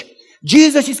church.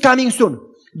 Jesus is coming soon.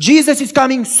 Jesus is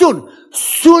coming soon.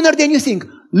 Sooner than you think.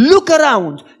 Look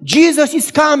around. Jesus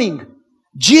is coming.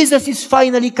 Jesus is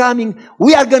finally coming.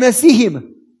 We are going to see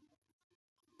him.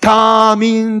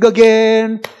 Coming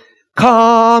again.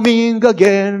 Coming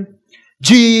again.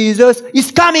 Jesus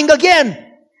is coming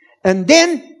again. And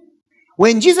then,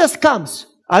 when Jesus comes,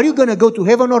 are you going to go to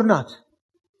heaven or not?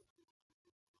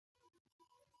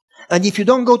 And if you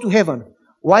don't go to heaven,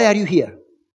 why are you here?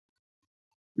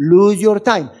 Lose your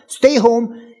time. Stay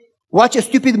home, watch a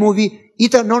stupid movie,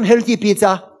 eat a non-healthy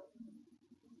pizza.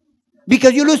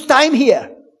 Because you lose time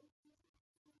here.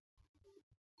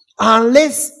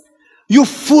 Unless you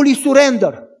fully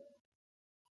surrender.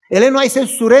 Ellen White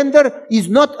says surrender is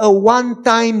not a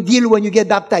one-time deal when you get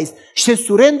baptized. She says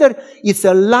surrender is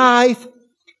a lifelong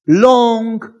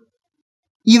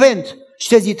event. She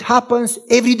says it happens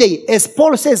every day. As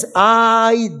Paul says,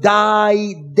 I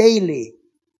die daily.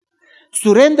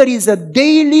 Surrender is a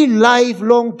daily,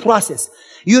 lifelong process.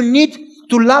 You need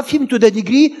to love him to the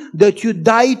degree that you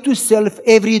die to self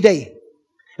every day.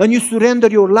 And you surrender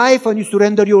your life, and you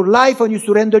surrender your life, and you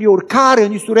surrender your car,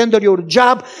 and you surrender your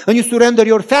job, and you surrender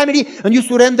your family, and you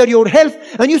surrender your health,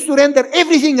 and you surrender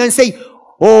everything and say,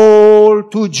 all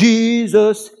to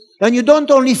Jesus. And you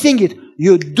don't only sing it,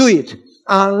 you do it.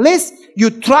 Unless you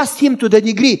trust him to the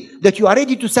degree that you are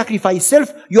ready to sacrifice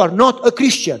self, you are not a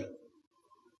Christian.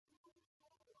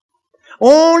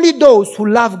 Only those who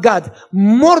love God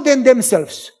more than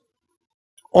themselves,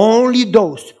 only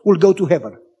those will go to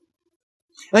heaven.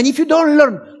 And if you don't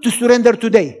learn to surrender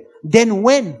today, then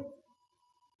when?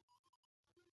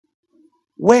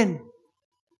 When?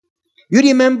 You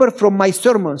remember from my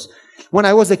sermons, when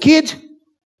I was a kid,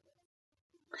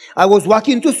 I was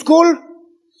walking to school,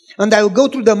 and I would go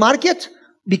through the market,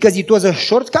 because it was a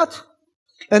shortcut.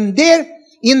 And there,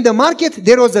 in the market,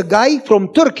 there was a guy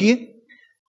from Turkey.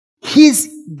 His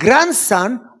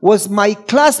grandson was my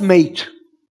classmate.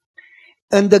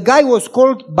 And the guy was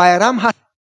called Bayram Hassan.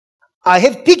 I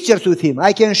have pictures with him.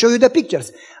 I can show you the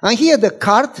pictures. And he had a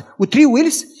cart with 3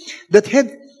 wheels that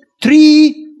had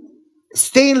 3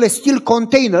 stainless steel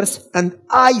containers and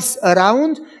ice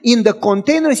around. In the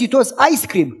containers, it was ice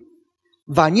cream.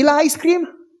 Vanilla ice cream,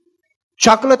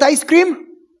 chocolate ice cream,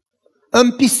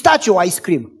 and pistachio ice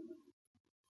cream.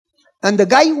 And the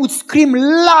guy would scream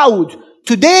loud,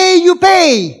 today you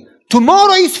pay,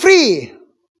 tomorrow is free.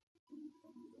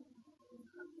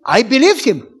 I believed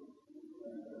him.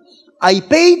 I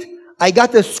paid, I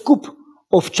got a scoop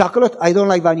of chocolate. I don't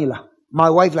like vanilla.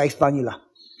 My wife likes vanilla.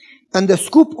 And the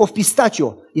scoop of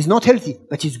pistachio is not healthy,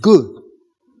 but it's good.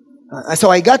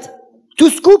 So I got 2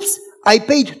 scoops. I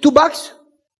paid $2.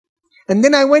 And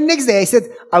then I went next day. I said,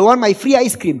 I want my free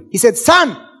ice cream. He said,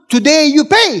 son, today you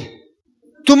pay.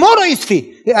 Tomorrow is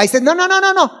free. I said, no.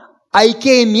 I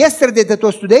came yesterday, that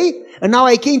was today. And now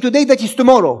I came today, that is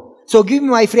tomorrow. So give me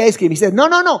my free ice cream. He said,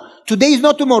 no. Today is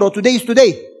not tomorrow. Today is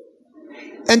today.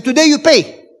 And today you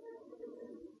pay.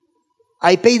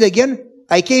 I paid again.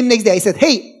 I came next day. I said,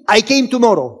 hey, I came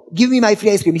tomorrow. Give me my free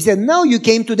ice cream. He said, no, you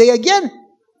came today again.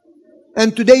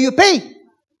 And today you pay.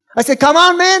 I said, come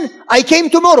on, man. I came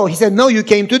tomorrow. He said, no, you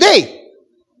came today.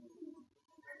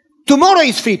 Tomorrow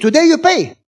is free. Today you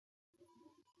pay.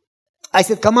 I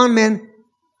said, come on, man.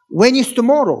 When is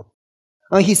tomorrow?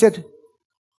 And he said,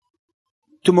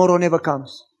 tomorrow never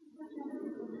comes.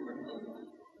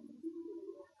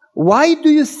 Why do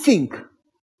you think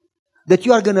that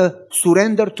you are going to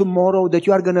surrender tomorrow, that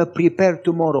you are going to prepare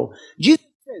tomorrow? Jesus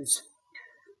says,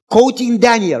 quoting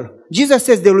Daniel, Jesus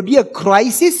says there will be a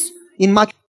crisis in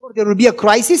Matthew 4, there will be a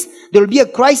crisis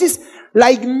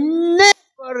like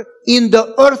never in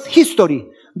the earth history.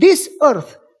 This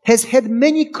earth has had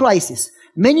many crises,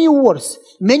 many wars,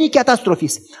 many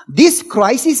catastrophes. This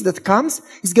crisis that comes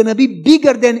is going to be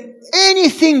bigger than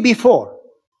anything before.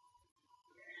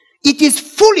 It is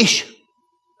foolish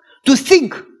to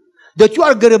think that you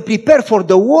are going to prepare for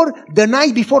the war the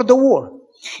night before the war.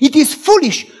 It is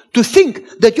foolish to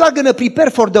think that you are going to prepare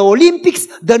for the Olympics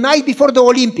the night before the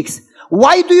Olympics.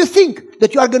 Why do you think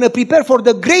that you are going to prepare for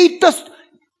the greatest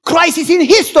crisis in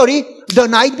history the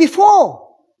night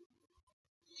before?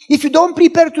 If you don't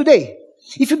prepare today,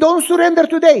 if you don't surrender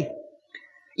today,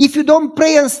 if you don't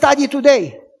pray and study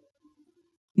today,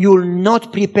 you will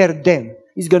not prepare then.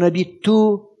 It's going to be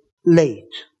too late.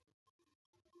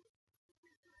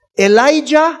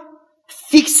 Elijah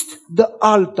fixed the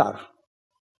altar.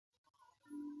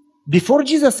 Before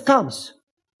Jesus comes,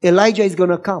 Elijah is going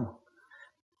to come.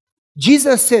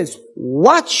 Jesus says,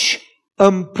 watch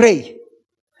and pray.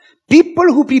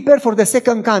 People who prepare for the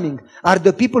second coming are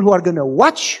the people who are going to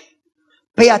watch,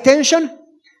 pay attention,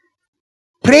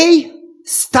 pray,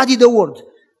 study the word.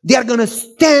 They are going to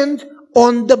stand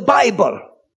on the Bible.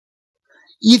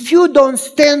 If you don't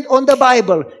stand on the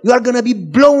Bible, you are going to be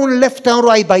blown left and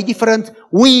right by different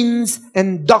winds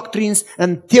and doctrines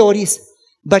and theories.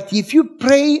 But if you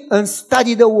pray and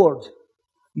study the word,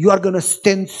 you are going to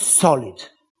stand solid.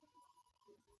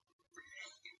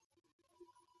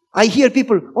 I hear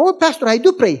people, oh, Pastor, I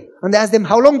do pray. And I ask them,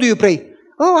 how long do you pray?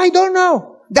 Oh, I don't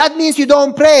know. That means you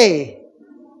don't pray.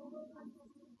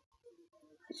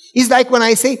 It's like when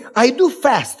I say, I do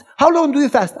fast. How long do you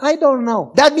fast? I don't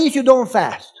know. That means you don't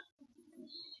fast.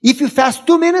 If you fast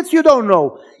 2 minutes, you don't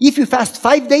know. If you fast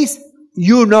 5 days,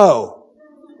 you know.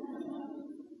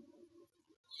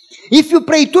 If you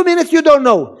pray 2 minutes, you don't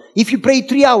know. If you pray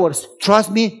 3 hours,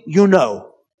 trust me, you know.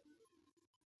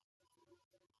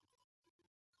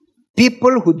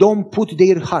 People who don't put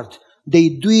their heart, they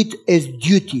do it as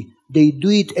duty. They do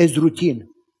it as routine.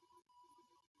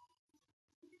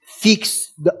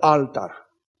 Fix the altar.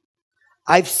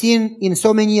 I've seen in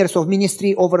so many years of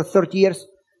ministry, over 30 years,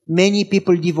 many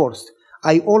people divorced.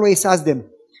 I always ask them,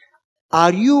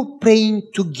 are you praying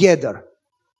together?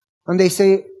 And they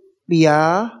say,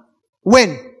 yeah.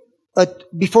 When?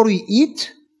 Before we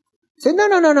eat? Say,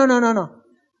 no.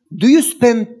 Do you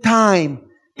spend time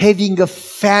having a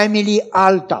family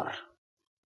altar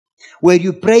where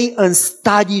you pray and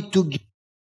study together?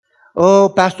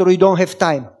 Oh, Pastor, we don't have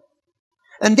time.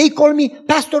 And they call me,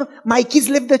 Pastor, my kids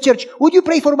left the church. Would you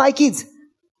pray for my kids?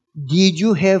 Did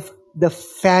you have the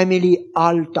family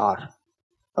altar?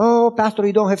 Oh, Pastor,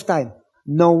 we don't have time.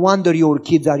 No wonder your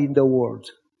kids are in the world.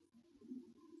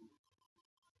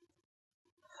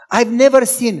 I've never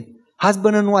seen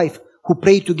husband and wife who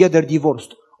pray together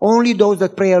divorced. Only those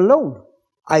that pray alone,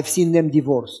 I've seen them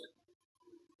divorced.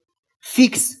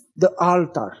 Fix the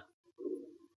altar.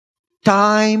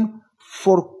 Time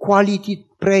for quality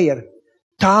prayer.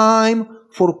 Time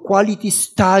for quality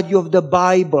study of the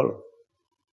Bible.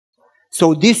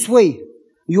 So this way,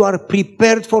 you are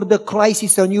prepared for the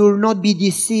crisis and you will not be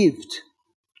deceived.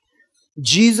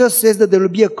 Jesus says that there will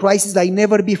be a crisis like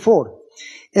never before.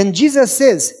 And Jesus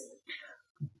says,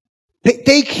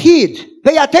 take heed,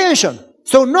 pay attention,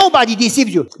 so nobody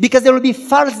deceives you. Because there will be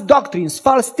false doctrines,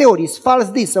 false theories, false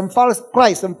this and false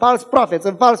Christ and false prophets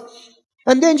and false...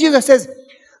 And then Jesus says,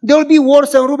 there will be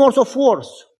wars and rumors of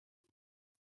wars.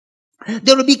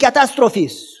 There will be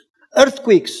catastrophes,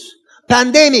 earthquakes,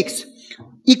 pandemics,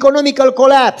 economical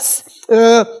collapse,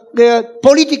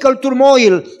 political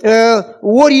turmoil,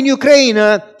 war in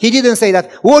Ukraine, he didn't say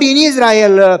that, war in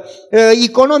Israel,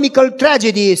 economical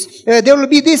tragedies, there will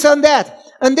be this and that.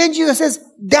 And then Jesus says,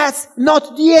 that's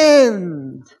not the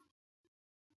end.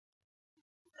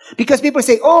 Because people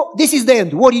say, oh, this is the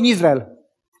end, war in Israel.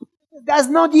 That's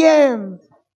not the end.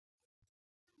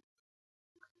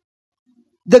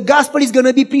 The gospel is going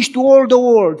to be preached to all the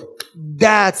world.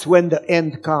 That's when the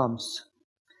end comes.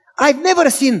 I've never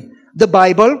seen the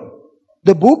Bible,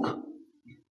 the book,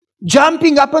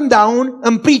 jumping up and down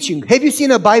and preaching. Have you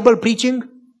seen a Bible preaching?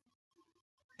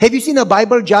 Have you seen a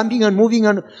Bible jumping and moving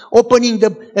and opening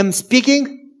and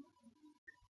speaking?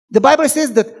 The Bible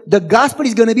says that the gospel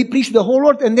is going to be preached to the whole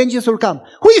world and then Jesus will come.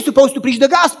 Who is supposed to preach the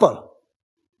gospel?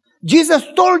 Jesus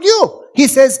told you. He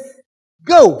says,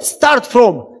 go, start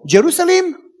from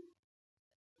Jerusalem,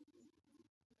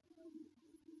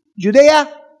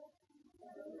 Judea,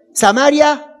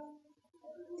 Samaria,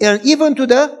 and even to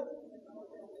the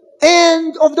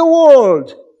end of the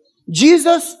world,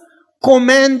 Jesus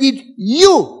commanded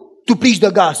you to preach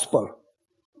the gospel.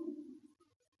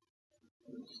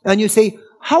 And you say,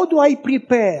 how do I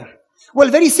prepare? Well,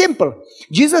 very simple.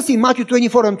 Jesus in Matthew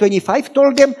 24 and 25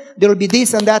 told them there will be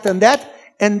this and that and that.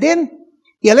 And then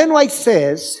Ellen White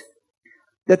says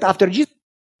that after Jesus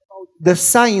told the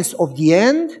signs of the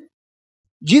end,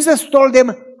 Jesus told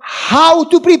them how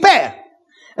to prepare.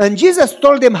 And Jesus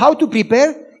told them how to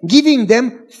prepare, giving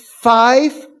them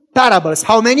 5 parables.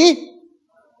 How many?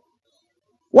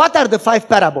 What are the 5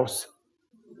 parables?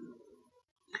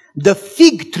 The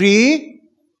fig tree.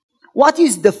 What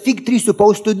is the fig tree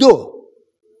supposed to do?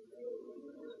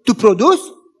 To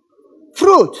produce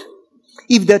fruit.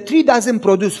 If the tree doesn't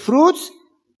produce fruits,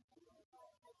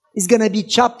 it's going to be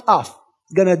chopped off.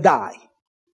 It's going to die.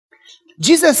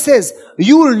 Jesus says,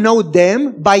 you will know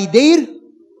them by their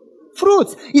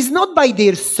fruits. It's not by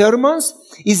their sermons.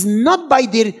 It's not by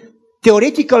their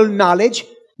theoretical knowledge,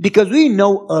 because we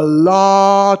know a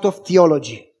lot of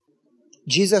theology.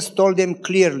 Jesus told them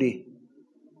clearly,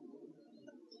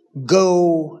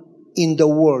 go in the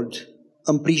world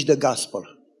and preach the gospel.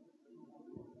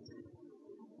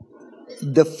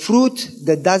 The fruit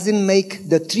that doesn't make,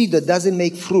 the tree that doesn't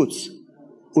make fruits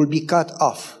will be cut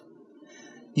off.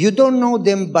 You don't know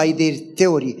them by their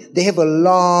theory. They have a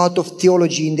lot of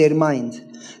theology in their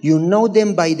mind. You know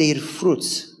them by their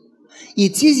fruits.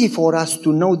 It's easy for us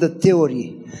to know the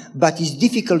theory, but it's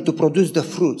difficult to produce the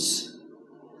fruits,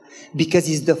 because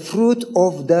it's the fruit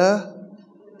of the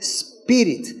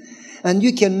Spirit. And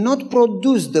you cannot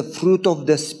produce the fruit of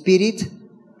the Spirit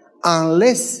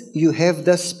unless you have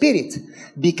the Spirit,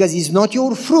 because it's not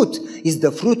your fruit, it's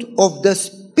the fruit of the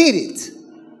Spirit.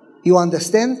 You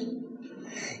understand?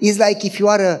 It's like if you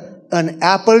are an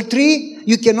apple tree,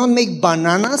 you cannot make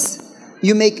bananas,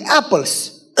 you make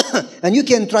apples. And you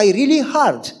can try really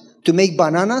hard to make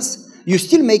bananas, you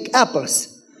still make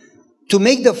apples. To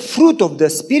make the fruit of the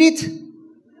Spirit,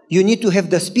 you need to have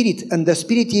the Spirit, and the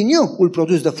Spirit in you will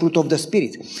produce the fruit of the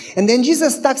Spirit. And then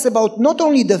Jesus talks about not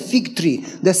only the fig tree.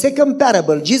 The second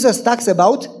parable, Jesus talks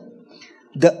about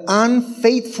the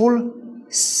unfaithful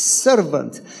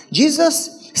servant.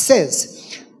 Jesus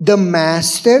says, the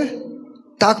master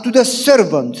talked to the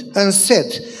servant and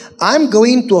said, I'm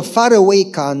going to a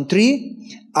faraway country.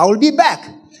 I will be back.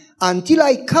 Until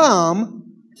I come,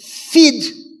 feed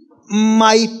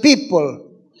my people.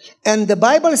 And the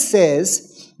Bible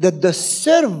says that the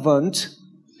servant,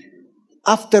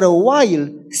 after a while,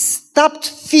 stopped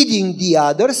feeding the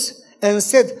others and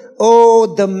said,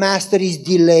 oh, the master is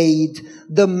delayed.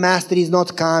 The master is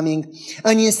not coming.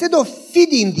 And instead of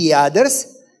feeding the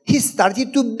others, he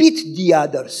started to beat the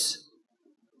others.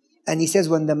 And he says,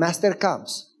 when the master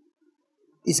comes,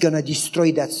 he's going to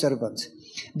destroy that servant.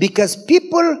 Because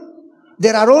people,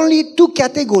 there are only 2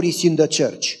 categories in the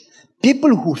church.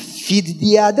 People who feed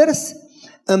the others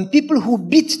and people who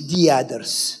beat the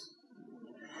others.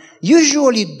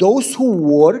 Usually those who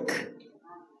work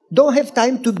don't have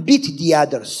time to beat the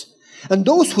others. And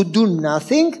those who do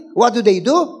nothing, what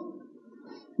do?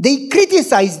 They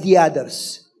criticize the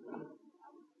others.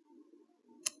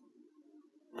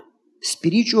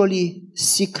 Spiritually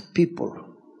sick people.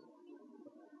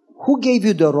 Who gave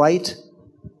you the right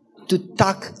to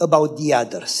talk about the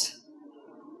others?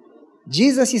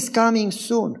 Jesus is coming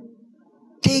soon.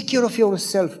 Take care of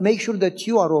yourself. Make sure that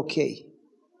you are okay.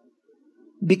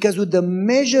 Because with the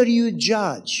measure you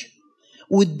judge,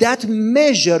 with that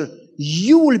measure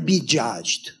you will be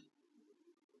judged.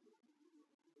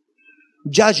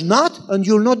 Judge not, and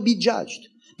you will not be judged.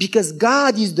 Because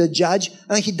God is the judge,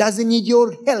 and He doesn't need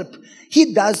your help.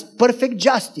 He does perfect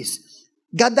justice.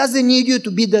 God doesn't need you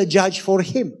to be the judge for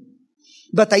Him.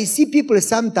 But I see people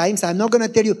sometimes, I'm not going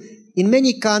to tell you, in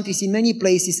many countries, in many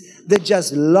places, they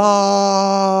just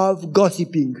love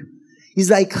gossiping. It's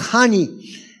like honey.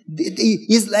 They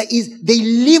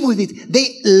live with it.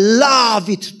 They love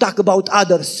it to talk about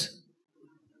others.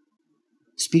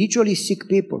 Spiritually sick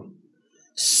people,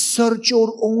 search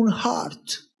your own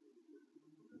heart.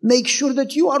 Make sure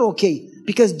that you are okay,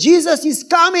 because Jesus is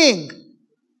coming.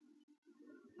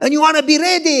 And you want to be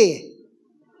ready.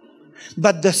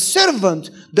 But the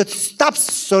servant that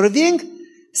stops serving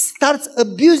starts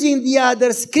abusing the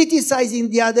others, criticizing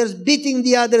the others, beating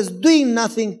the others, doing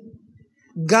nothing.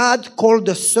 God called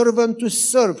the servant to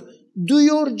serve. Do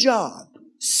your job.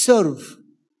 Serve.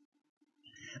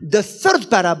 The third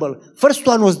parable, first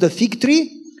one was the fig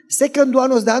tree, second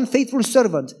one was the unfaithful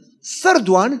servant. Third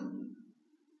one,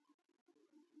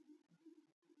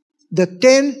 the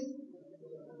 10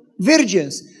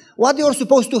 virgins. What they were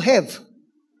supposed to have?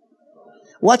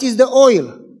 What is the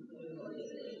oil?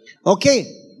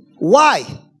 Okay. Why?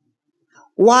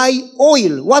 Why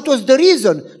oil? What was the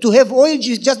reason to have oil?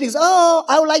 Just because, oh,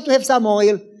 I would like to have some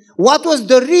oil. What was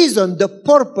the reason, the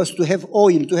purpose to have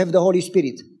oil, to have the Holy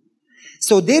Spirit?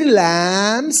 So their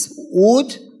lamps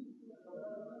would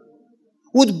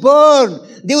burn.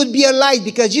 They would be a light,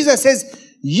 because Jesus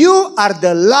says, you are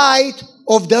the light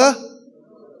of the...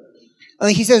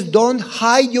 And he says, don't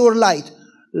hide your light.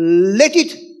 Let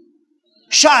it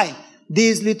shine.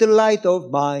 This little light of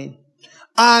mine,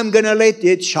 I'm going to let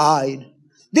it shine.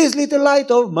 This little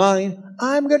light of mine,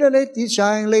 I'm going to let it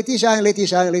shine, let it shine, let it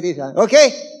shine, let it shine.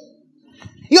 Okay?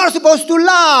 You are supposed to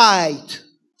light.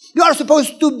 You are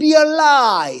supposed to be a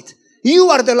light. You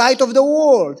are the light of the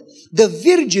world. The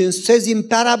virgins says in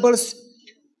parables,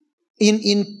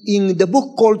 in the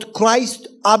book called Christ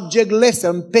Object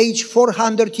Lesson, page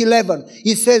 411,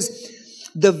 it says,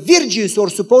 the virgins are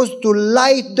supposed to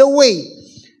light the way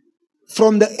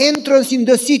from the entrance in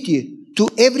the city to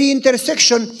every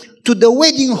intersection to the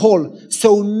wedding hall.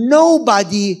 So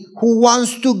nobody who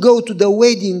wants to go to the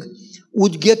wedding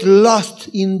would get lost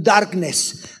in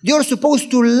darkness. They are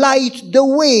supposed to light the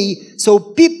way so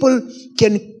people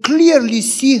can clearly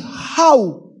see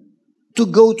how to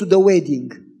go to the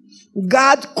wedding.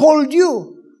 God called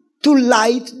you to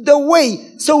light the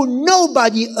way so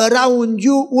nobody around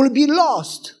you will be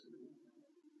lost.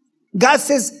 God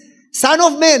says, Son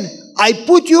of man, I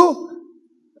put you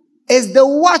as the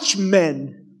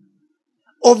watchman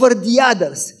over the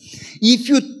others. If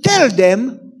you tell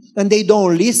them and they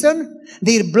don't listen,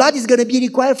 their blood is going to be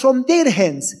required from their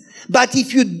hands. But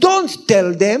if you don't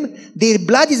tell them, their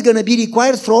blood is going to be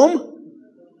required from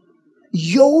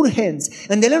your hands.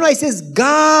 And then I says,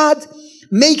 God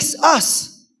makes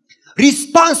us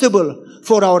responsible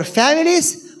for our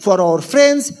families, for our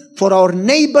friends, for our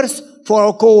neighbors, for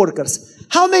our co-workers.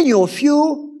 How many of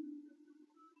you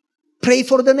pray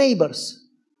for the neighbors?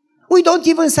 We don't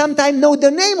even sometimes know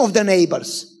the name of the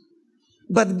neighbors.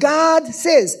 But God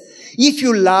says, if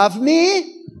you love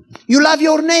me, you love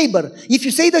your neighbor. If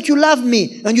you say that you love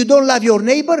me and you don't love your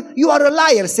neighbor, you are a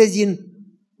liar, says in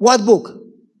what book?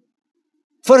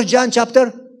 1 John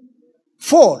chapter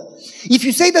 4. If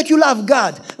you say that you love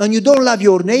God and you don't love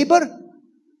your neighbor,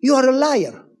 you are a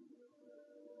liar.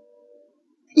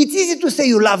 It's easy to say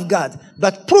you love God,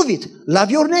 but prove it.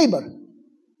 Love your neighbor.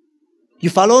 You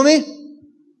follow me?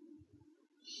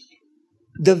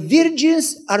 The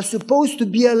virgins are supposed to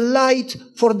be a light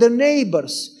for the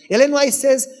neighbors. Ellen White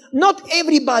says, not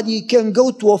everybody can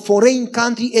go to a foreign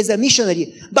country as a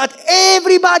missionary, but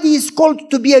everybody is called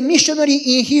to be a missionary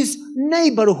in his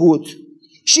neighborhood.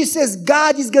 She says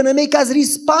God is going to make us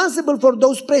responsible for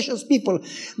those precious people.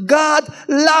 God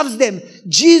loves them.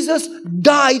 Jesus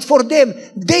died for them.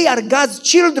 They are God's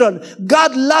children.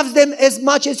 God loves them as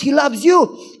much as He loves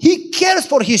you. He cares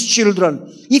for His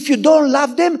children. If you don't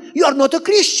love them, you are not a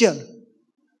Christian.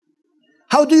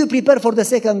 How do you prepare for the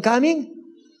second coming?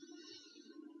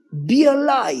 Be a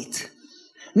light.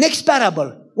 Next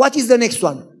parable. What is the next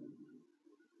one?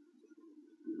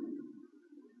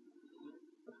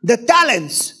 The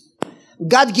talents.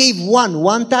 God gave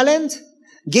one talent,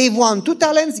 gave one 2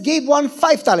 talents, gave one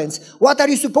 5 talents. What are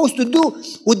you supposed to do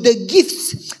with the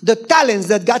gifts, the talents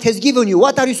that God has given you?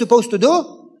 What are you supposed to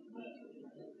do?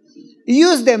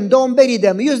 Use them, don't bury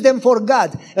them. Use them for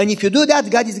God. And if you do that,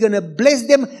 God is going to bless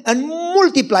them and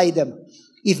multiply them.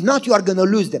 If not, you are going to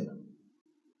lose them.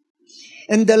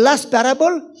 And the last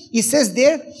parable, it says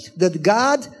there that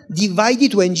God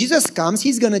divided, when Jesus comes,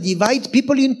 He's going to divide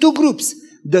people in 2 groups.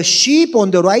 The sheep on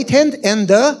the right hand and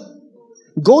the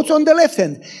goats on the left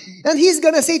hand. And He's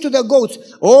going to say to the goats,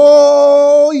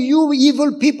 oh, you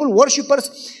evil people,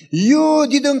 worshippers, you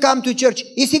didn't come to church.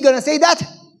 Is He going to say that?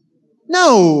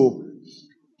 No.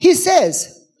 He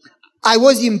says, I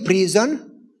was in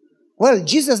prison. Well,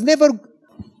 Jesus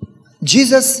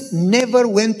never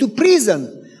went to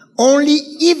prison. Only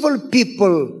evil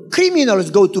people, criminals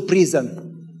go to prison.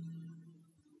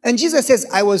 And Jesus says,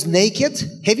 I was naked.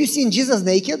 Have you seen Jesus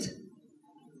naked?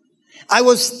 I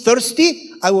was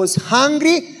thirsty. I was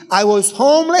hungry. I was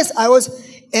homeless.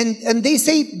 And they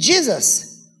say,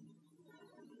 Jesus,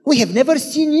 we have never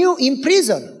seen you in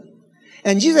prison.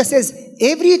 And Jesus says,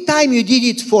 every time you did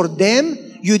it for them,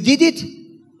 you did it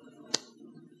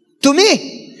to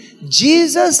me.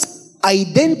 Jesus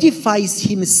identifies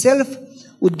Himself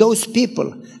with those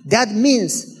people. That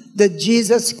means that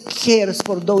Jesus cares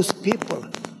for those people.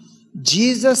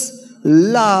 Jesus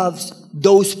loves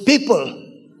those people.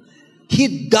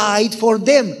 He died for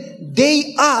them.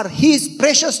 They are His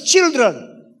precious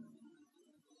children.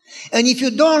 And if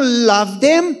you don't love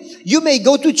them, you may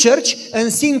go to church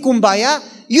and sing Kumbaya.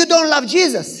 You don't love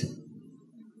Jesus.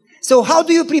 So how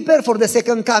do you prepare for the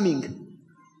second coming?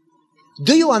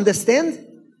 Do you understand?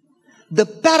 The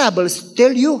parables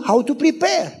tell you how to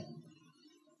prepare.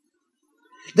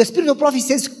 The Spirit of prophecy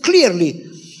says clearly,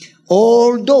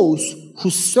 all those who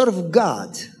serve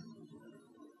God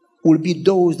will be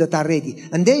those that are ready.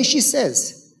 And then she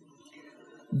says,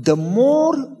 the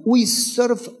more we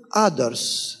serve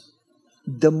others,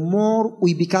 the more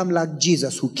we become like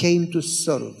Jesus, who came to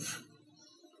serve.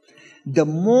 The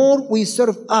more we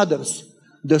serve others,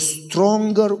 the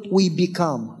stronger we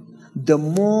become. The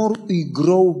more we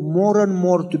grow more and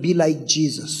more to be like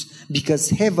Jesus, because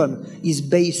heaven is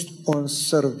based on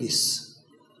service.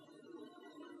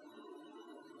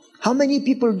 How many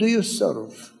people do you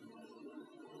serve?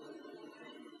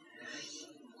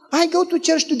 I go to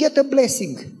church to get a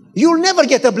blessing. You'll never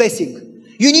get a blessing.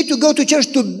 You need to go to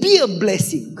church to be a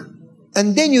blessing,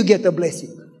 and then you get a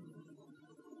blessing.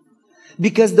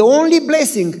 Because the only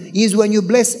blessing is when you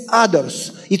bless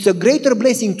others. It's a greater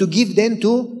blessing to give than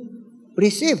to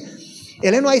receive.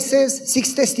 Ellen White says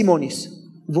 6 testimonies.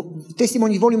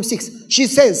 Testimony volume 6. She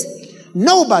says,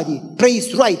 nobody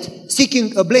prays right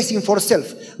seeking a blessing for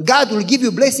self. God will give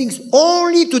you blessings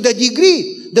only to the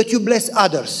degree that you bless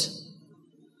others.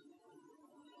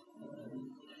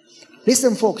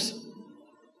 Listen, folks.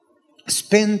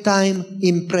 Spend time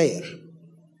in prayer.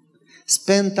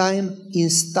 Spend time in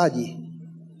study.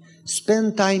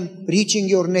 Spend time reaching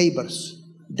your neighbors.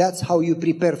 That's how you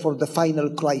prepare for the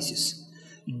final crisis.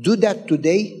 Do that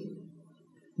today.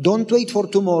 Don't wait for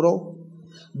tomorrow.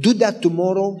 Do that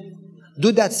tomorrow.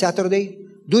 Do that Saturday.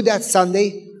 Do that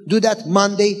Sunday. Do that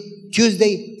Monday,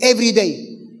 Tuesday, every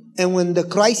day. And when the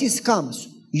crisis comes,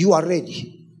 you are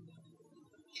ready.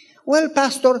 Well,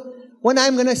 Pastor, when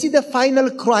I'm going to see the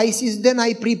final crisis, then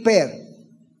I prepare.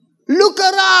 Look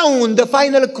around. The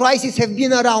final crisis have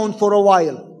been around for a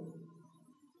while.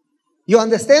 You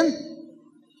understand?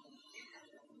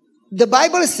 The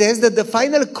Bible says that the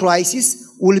final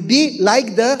crisis will be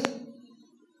like the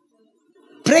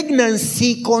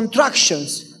pregnancy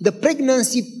contractions, the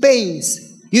pregnancy pains.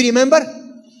 You remember?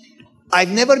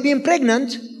 I've never been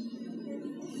pregnant,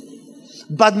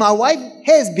 but my wife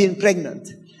has been pregnant.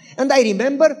 And I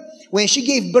remember when she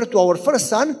gave birth to our first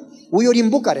son, we were in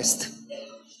Bucharest.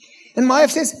 And my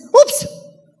wife says, oops,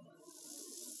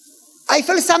 I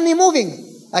felt something moving.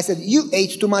 I said, you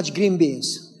ate too much green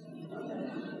beans.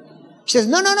 She says,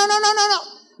 no.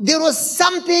 There was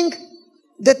something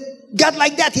that got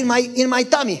like that in my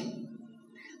tummy.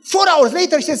 4 hours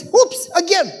later, she says, oops,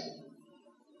 again.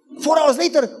 4 hours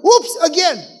later, oops,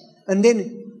 again. And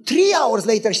then 3 hours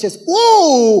later, she says,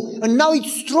 oh, and now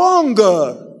it's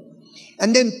stronger.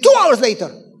 And then 2 hours later,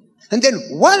 and then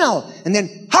 1 hour, and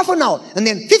then half an hour, and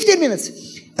then 15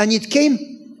 minutes. And it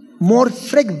came more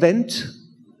frequent.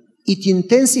 It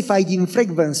intensified in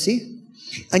frequency,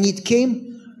 and it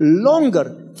came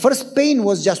longer. First pain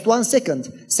was just 1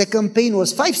 second. Second pain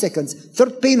was 5 seconds.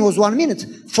 Third pain was 1 minute.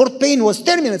 Fourth pain was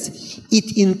 10 minutes.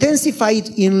 It intensified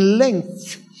in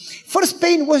length. First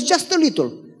pain was just a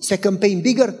little. Second pain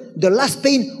bigger. The last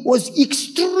pain was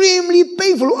extremely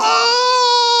painful.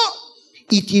 Ah!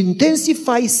 It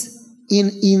intensifies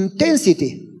in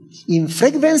intensity, in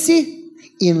frequency,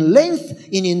 in length,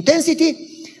 in intensity.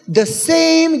 The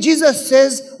same Jesus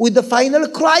says with the final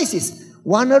crisis.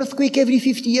 1 earthquake every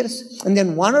 50 years, and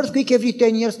then 1 earthquake every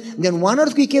 10 years, and then 1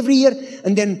 earthquake every year,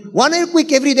 and then 1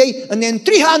 earthquake every day, and then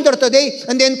 300 a day,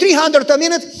 and then 300 a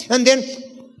minute, and then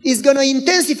it's going to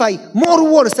intensify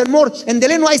more worse and more. And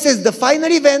Ellen White says the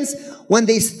final events, when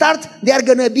they start, they are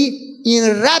going to be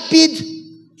in rapid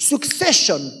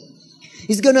succession.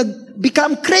 It's going to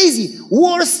become crazy,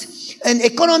 worse, and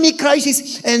economic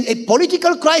crisis, and a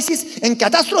political crisis, and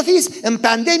catastrophes, and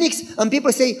pandemics, and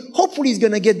people say, hopefully it's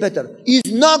going to get better. It's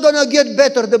not going to get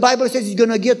better. The Bible says it's going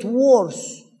to get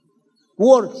worse.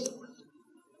 Worse.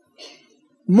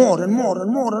 More and more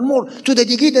and more and more, to the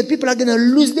degree that people are going to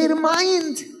lose their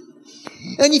mind.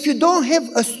 And if you don't have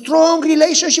a strong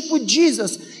relationship with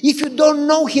Jesus, if you don't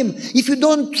know Him, if you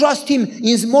don't trust Him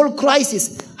in small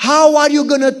crises, how are you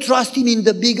going to trust Him in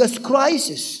the biggest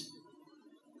crisis?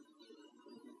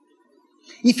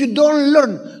 If you don't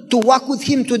learn to walk with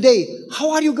Him today, how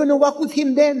are you going to walk with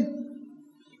Him then?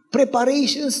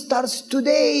 Preparation starts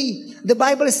today. The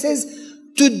Bible says,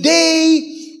 today,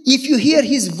 if you hear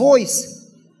His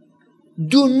voice,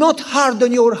 do not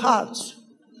harden your hearts.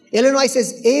 Ellen White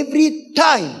says, every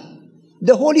time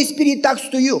the Holy Spirit talks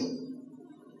to you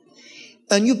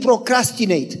and you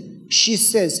procrastinate, she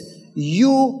says,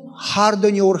 you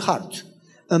harden your heart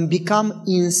and become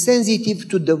insensitive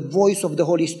to the voice of the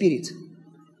Holy Spirit.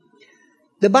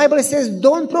 The Bible says,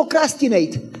 don't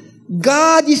procrastinate.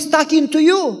 God is talking to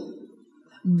you.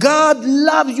 God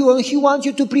loves you and He wants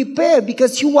you to prepare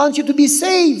because He wants you to be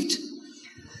saved.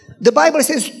 The Bible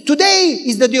says today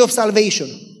is the day of salvation.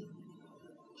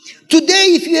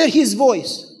 Today, if you hear His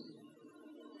voice,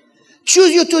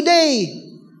 choose you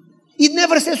today. It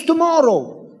never says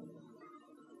tomorrow.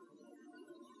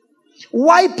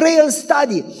 Why pray and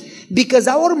study? Because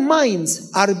our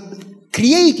minds are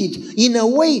created in a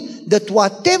way that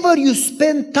whatever you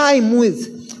spend time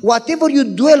with, whatever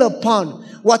you dwell upon,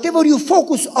 whatever you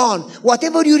focus on,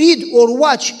 whatever you read or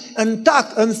watch and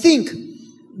talk and think,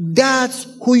 that's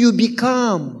who you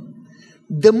become.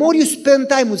 The more you spend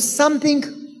time with something,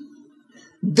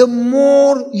 the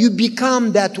more you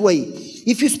become that way.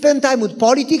 If you spend time with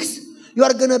politics, you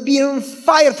are going to be on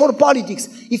fire for politics.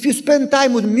 If you spend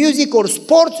time with music or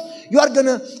sports, you are going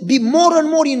to be more and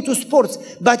more into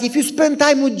sports. But if you spend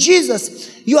time with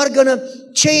Jesus, you are going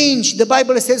to change. The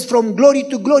Bible says from glory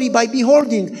to glory by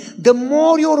beholding. The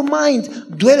more your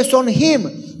mind dwells on Him,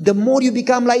 the more you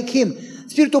become like Him.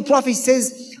 Spiritual prophecy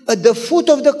says, at the foot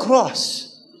of the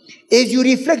cross, as you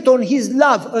reflect on His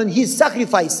love and His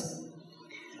sacrifice,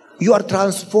 you are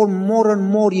transformed more and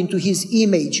more into His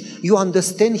image. You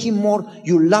understand Him more,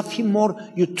 you love Him more,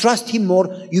 you trust Him more,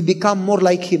 you become more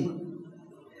like Him.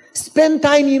 Spend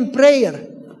time in prayer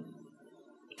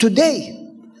today.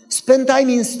 Spend time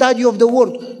in study of the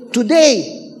Word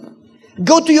today.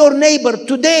 Go to your neighbor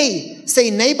today. Say,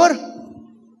 neighbor,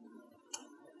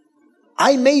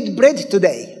 I made bread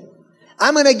today.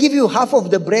 I'm going to give you half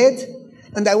of the bread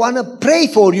and I want to pray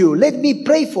for you. Let me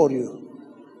pray for you.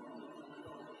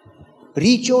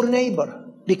 Reach your neighbor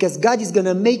because God is going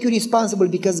to make you responsible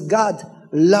because God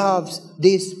loves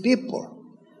these people.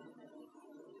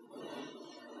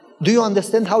 Do you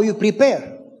understand how you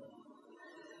prepare?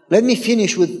 Let me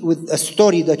finish with a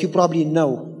story that you probably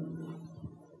know.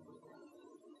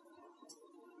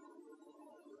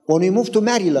 When we moved to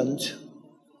Maryland,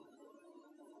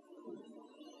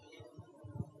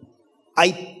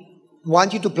 I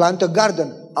wanted to plant a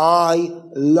garden. I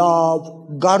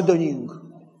love gardening.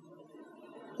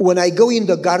 When I go in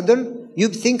the garden, you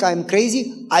think I'm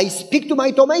crazy. I speak to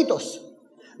my tomatoes.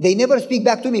 They never speak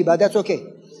back to me, but that's okay.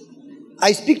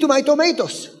 I speak to my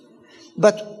tomatoes.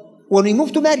 But when we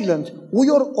moved to Maryland, we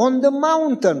were on the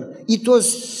mountain. It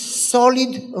was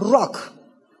solid rock.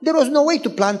 There was no way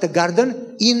to plant a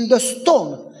garden in the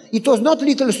stone. It was not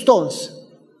little stones.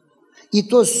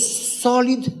 It was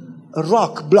solid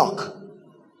rock block.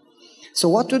 So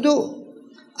what to do?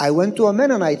 I went to a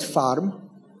Mennonite farm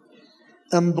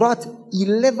and brought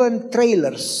 11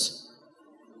 trailers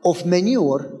of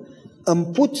manure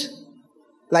and put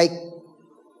like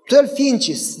 12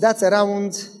 inches, that's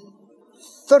around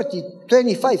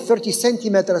 30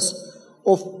 centimeters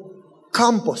of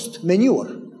compost,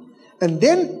 manure. And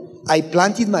then I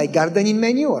planted my garden in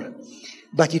manure.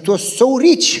 But it was so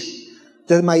rich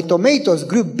that my tomatoes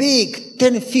grew big,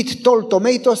 10 feet tall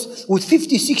tomatoes with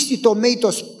 50, 60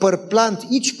 tomatoes per plant,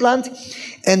 each plant,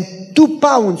 and 2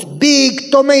 pounds, big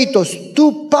tomatoes,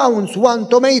 2 pounds, 1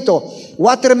 tomato.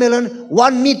 Watermelon,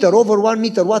 1 meter, over 1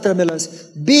 meter watermelons,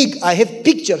 big. I have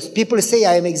pictures. People say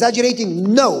I am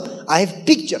exaggerating. No, I have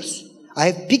pictures. I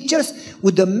have pictures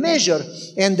with the measure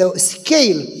and the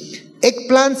scale.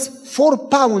 Eggplants, 4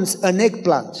 pounds an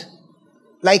eggplant.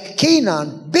 Like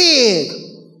Canaan, big.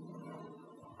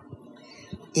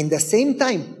 In the same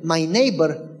time, my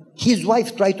neighbor, his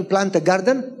wife tried to plant a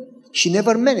garden. She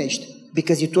never managed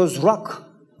because it was rock.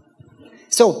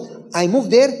 So I moved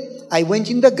there. I went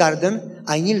in the garden.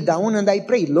 I kneeled down and I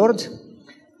prayed, Lord,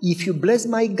 if you bless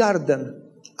my garden,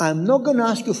 I'm not going to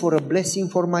ask you for a blessing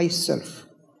for myself.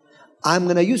 I'm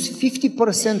going to use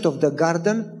 50% of the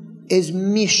garden as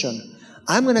mission.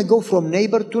 I'm going to go from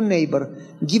neighbor to neighbor,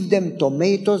 give them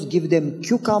tomatoes, give them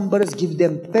cucumbers, give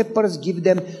them peppers, give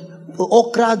them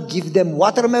okra, give them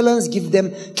watermelons, give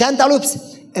them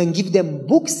cantaloupes, and give them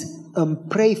books and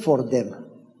pray for them.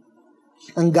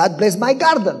 And God bless my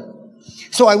garden.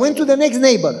 So I went to the next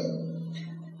neighbor,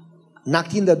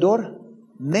 knocked in the door.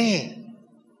 Man,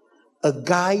 a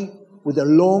guy with a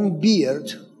long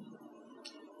beard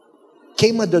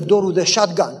came at the door with a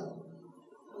shotgun.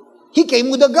 He came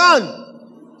with a gun.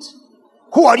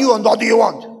 Who are you and what do you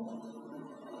want?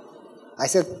 I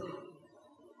said,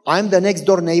 I'm the next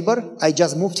door neighbor. I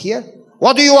just moved here.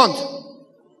 What do you want?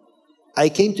 I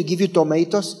came to give you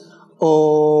tomatoes.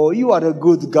 Oh, you are a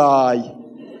good guy.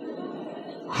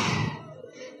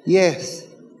 Yes.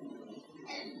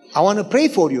 I want to pray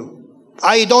for you.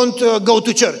 I don't go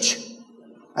to church.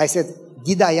 I said,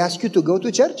 did I ask you to go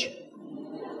to church?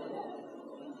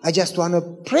 I just want to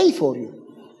pray for you.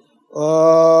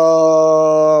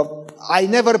 I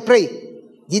never pray.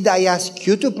 Did I ask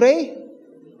you to pray?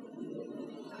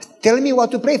 Tell me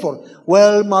what to pray for.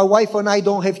 Well, my wife and I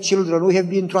don't have children. We have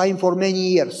been trying for many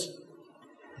years.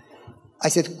 I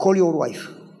said, call your wife.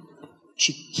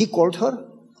 He called her.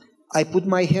 I put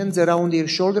my hands around her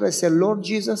shoulder. I said, Lord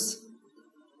Jesus,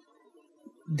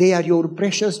 they are your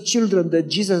precious children that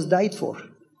Jesus died for.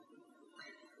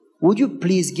 Would you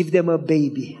please give them a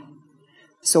baby?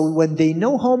 So when they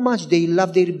know how much they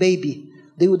love their baby,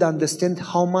 they would understand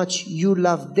how much you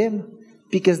love them,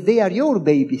 because they are your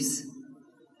babies.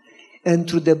 And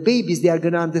through the babies, they are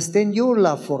going to understand your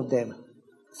love for them.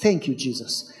 Thank you,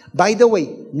 Jesus. By the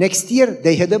way, next year,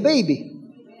 they had a baby.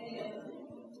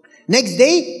 Next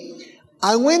day,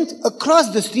 I went across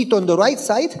the street on the right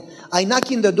side. I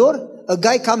knock in the door. A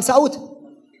guy comes out.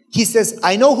 He says,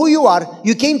 I know who you are.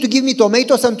 You came to give me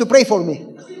tomatoes and to pray for me.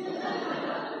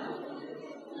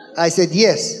 I said,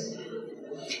 yes.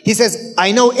 He says,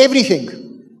 I know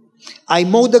everything. I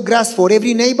mow the grass for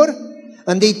every neighbor,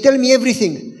 and they tell me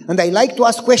everything. And I like to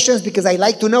ask questions because I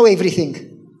like to know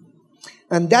everything.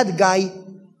 And that guy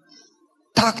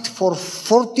talked for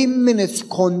 40 minutes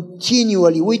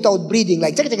continually without breathing.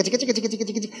 Like,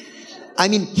 I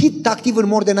mean, he talked even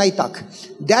more than I talk.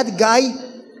 That guy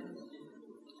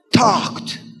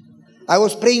talked. I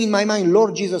was praying in my mind,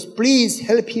 Lord Jesus, please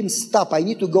help him stop. I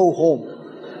need to go home.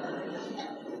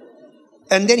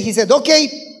 And then he said, okay,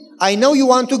 I know you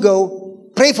want to go.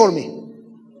 Pray for me.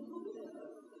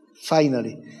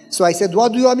 Finally. So I said,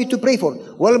 what do you want me to pray for?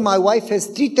 Well, my wife has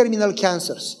 3 terminal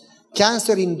cancers.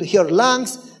 Cancer in her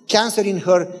lungs, cancer in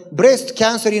her breast,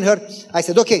 cancer in her... I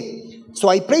said, okay. So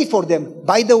I prayed for them.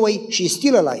 By the way, she's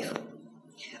still alive.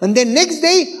 And then next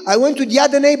day, I went to the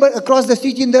other neighbor across the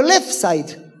street in the left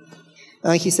side.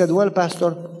 And he said, well,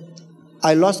 Pastor,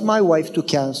 I lost my wife to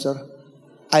cancer.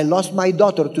 I lost my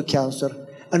daughter to cancer.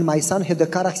 And my son had a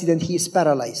car accident. He is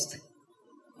paralyzed.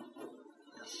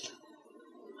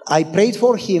 I prayed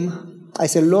for him. I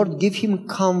said, Lord, give him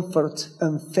comfort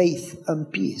and faith and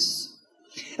peace.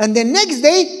 And the next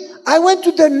day, I went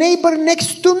to the neighbor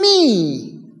next to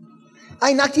me.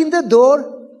 I knocked in the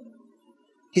door.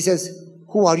 He says,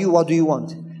 who are you? What do you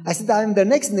want? I said, I'm the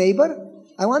next neighbor.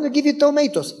 I want to give you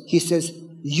tomatoes. He says,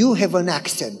 you have an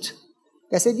accent.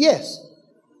 I said, yes.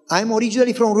 I'm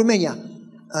originally from Romania.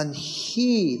 And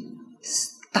he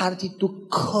started to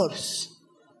curse.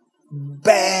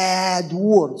 Bad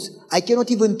words. I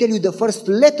cannot even tell you the first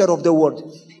letter of the word.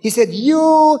 He said,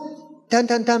 you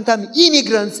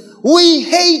immigrants, we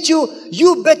hate you.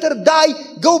 You better die.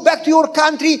 Go back to your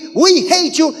country. We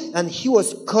hate you. And he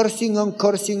was cursing and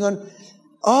cursing and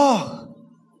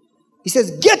he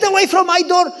says, get away from my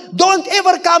door. Don't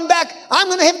ever come back. I'm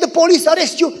going to have the police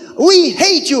arrest you. We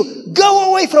hate you.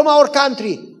 Go away from our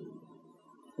country.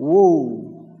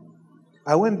 Whoa.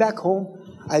 I went back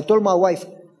home. I told my wife,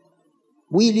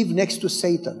 we live next to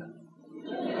Satan.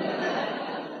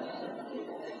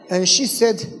 And she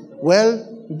said,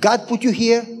 well, God put you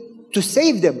here to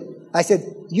save them. I said,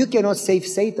 you cannot save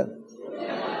Satan.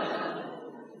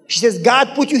 She says,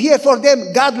 God put you here for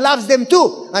them. God loves them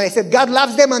too. And I said, God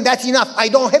loves them and that's enough. I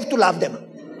don't have to love them.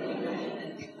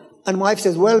 And my wife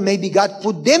says, well, maybe God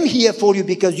put them here for you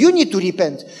because you need to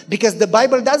repent. Because the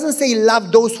Bible doesn't say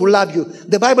love those who love you.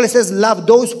 The Bible says love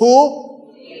those who...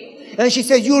 And she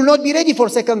says, you will not be ready for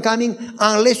second coming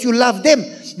unless you love them.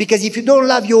 Because if you don't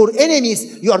love your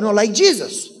enemies, you are not like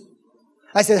Jesus.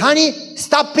 I said, honey,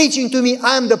 stop preaching to me.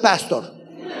 I am the pastor.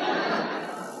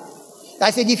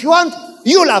 I said, if you want,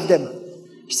 you love them.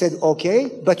 She said, okay,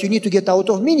 but you need to get out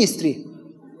of ministry.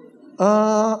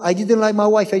 I didn't like my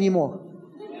wife anymore.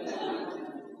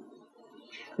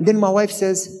 And then my wife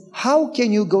says, how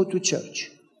can you go to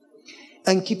church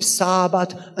and keep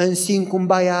Sabbath and sing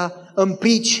Kumbaya and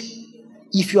preach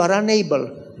if you are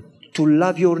unable to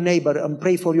love your neighbor and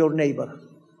pray for your neighbor?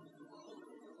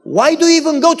 Why do you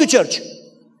even go to church?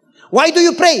 Why do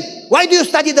you pray? Why do you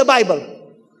study the Bible?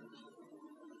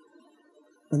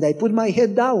 And I put my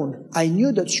head down. I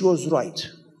knew that she was right.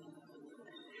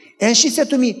 And she said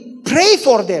to me, pray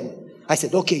for them. I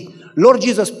said, okay, Lord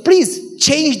Jesus, please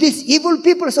change these evil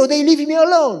people so they leave me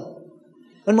alone.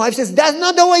 And my wife says, that's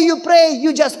not the way you pray.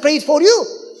 You just prayed for you.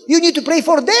 You need to pray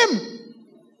for them.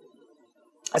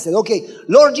 I said, okay,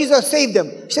 Lord Jesus, save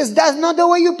them. She says, that's not the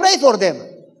way you pray for them.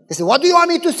 I said, what do you want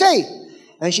me to say?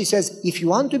 And she says, if you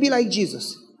want to be like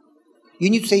Jesus, you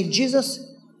need to say,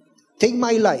 Jesus, take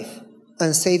my life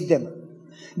and save them.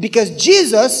 Because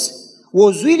Jesus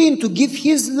was willing to give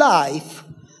his life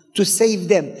to save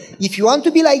them. If you want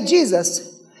to be like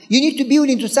Jesus, you need to be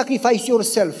willing to sacrifice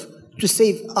yourself to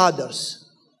save others.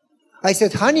 I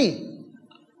said, honey,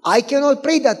 I cannot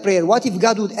pray that prayer. What if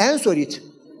God would answer it?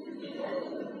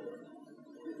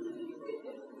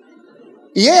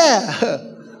 Yeah.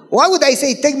 Why would I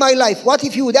say, take my life? What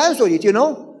if you would answer it, you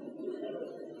know?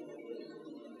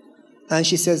 And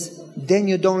she says, then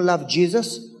you don't love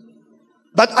Jesus?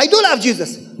 But I do love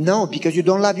Jesus. No, because you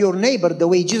don't love your neighbor the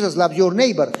way Jesus loves your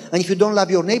neighbor. And if you don't love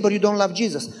your neighbor, you don't love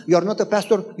Jesus. You are not a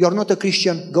pastor. You are not a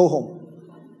Christian. Go home.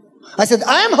 I said,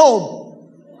 I am home.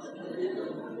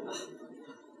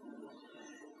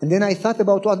 And then I thought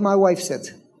about what my wife said.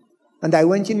 And I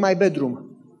went in my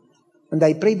bedroom. And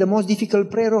I prayed the most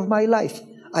difficult prayer of my life.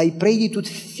 I prayed it with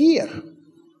fear.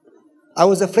 I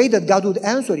was afraid that God would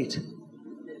answer it.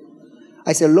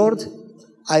 I said, Lord,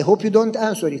 I hope you don't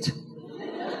answer it.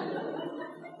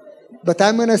 But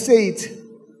I'm going to say it.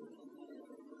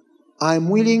 I'm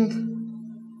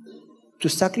willing to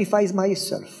sacrifice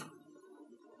myself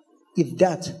if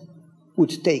that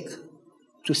would take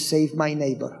to save my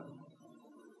neighbor.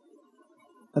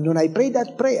 And when I prayed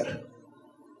that prayer,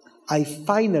 I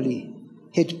finally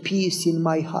had peace in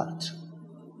my heart.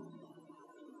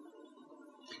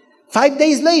 5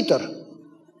 days later,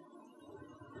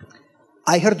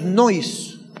 I heard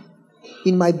noise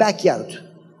in my backyard.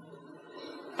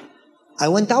 I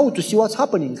went out to see what's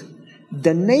happening.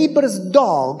 The neighbor's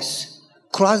dogs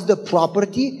crossed the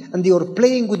property and they were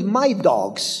playing with my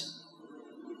dogs.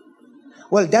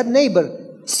 Well, that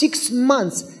neighbor, 6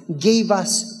 months, gave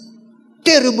us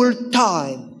terrible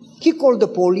time. He called the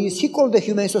police, he called the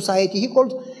Humane Society, he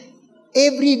called...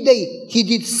 Every day he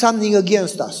did something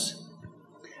against us.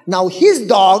 Now his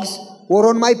dogs were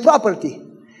on my property.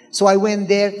 So I went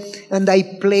there and I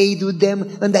played with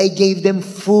them and I gave them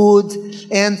food.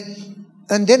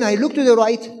 And then I looked to the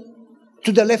right,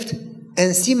 to the left,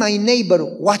 and see my neighbor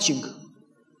watching.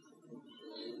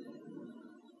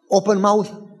 Open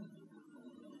mouth.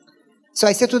 So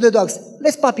I said to the dogs,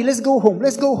 let's puppy, let's go home,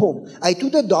 let's go home. I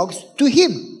took the dogs to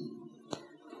him.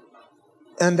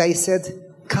 And I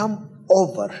said, come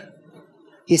over.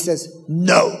 He says,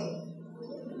 no.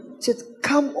 I said,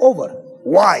 come over.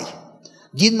 Why?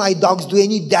 Did my dogs do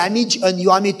any damage and you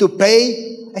want me to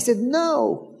pay? I said,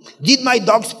 no. Did my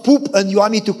dogs poop and you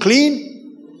want me to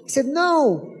clean? He said,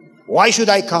 no. Why should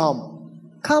I come?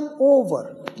 Come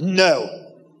over. No.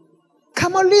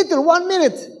 Come a little, 1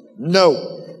 minute.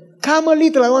 No. Come a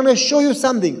little, I want to show you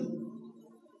something.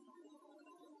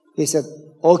 He said,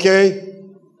 okay.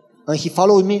 And he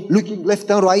followed me, looking left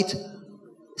and right,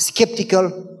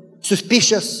 skeptical,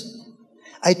 suspicious.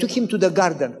 I took him to the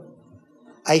garden.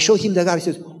 I showed him the garden.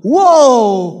 He says,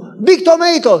 whoa, big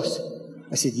tomatoes.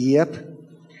 I said, yep.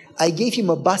 I gave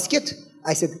him a basket.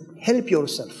 I said, help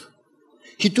yourself.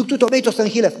 He took 2 tomatoes and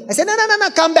he left. I said, no,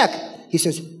 come back. He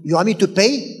says, you want me to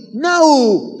pay?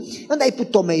 No. And I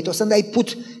put tomatoes and I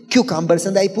put cucumbers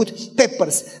and I put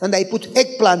peppers and I put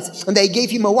eggplants and I gave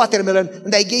him a watermelon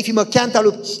and I gave him a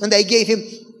cantaloupe and I gave him,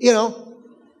 you know,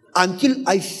 until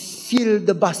I filled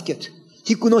the basket.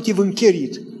 He could not even carry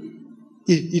it.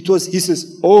 He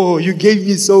says, oh, you gave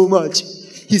me so much.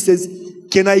 He says,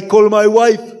 can I call my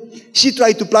wife? She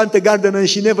tried to plant a garden and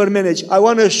she never managed. I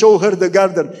want to show her the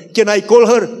garden. Can I call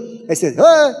her? I said,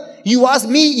 you ask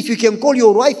me if you can call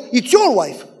your wife? It's your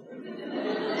wife.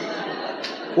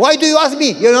 Why do you ask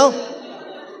me, you know?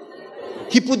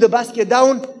 He put the basket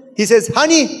down. He says,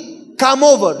 honey, come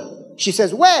over. She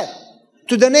says, where?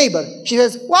 To the neighbor. She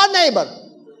says, what neighbor?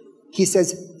 He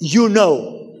says, you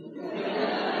know.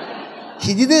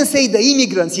 He didn't say the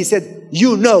immigrants. He said,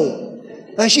 you know.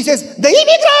 And she says, the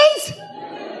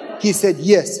immigrants? He said,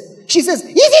 yes. She says,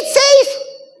 is it safe?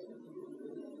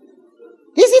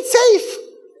 Is it safe?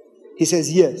 He says,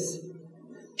 yes.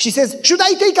 She says, should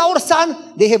I take our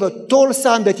son? They have a tall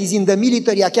son that is in the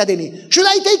military academy. Should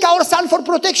I take our son for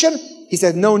protection? He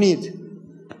said, no need.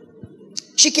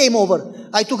 She came over.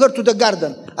 I took her to the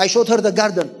garden. I showed her the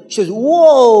garden. She says,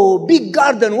 whoa, big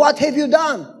garden. What have you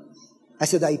done? I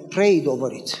said, I prayed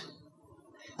over it.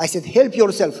 I said, help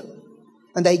yourself.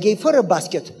 And I gave her a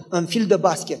basket and filled the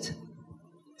basket.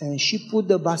 And she put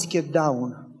the basket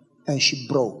down and she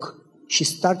broke. She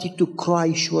started to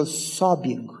cry. She was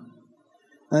sobbing.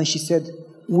 And she said,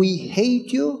 we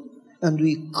hate you and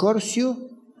we curse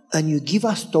you and you give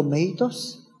us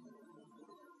tomatoes?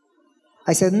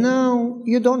 I said, no,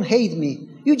 you don't hate me.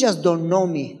 You just don't know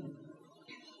me.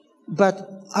 But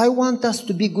I want us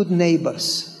to be good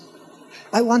neighbors.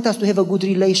 I want us to have a good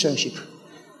relationship.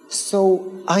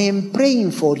 So I am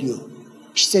praying for you.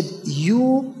 She said,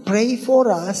 you pray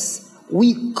for us,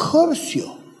 we curse you.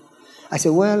 I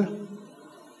said, well,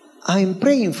 I am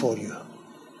praying for you.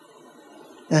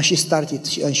 And she started,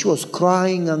 and she was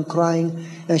crying and crying.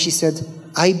 And she said,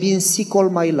 I've been sick all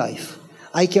my life.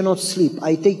 I cannot sleep.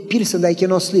 I take pills and I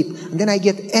cannot sleep. And then I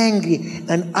get angry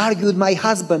and argue with my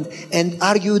husband and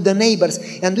argue with the neighbors.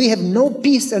 And we have no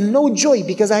peace and no joy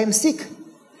because I am sick.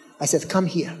 I said, come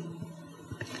here.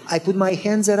 I put my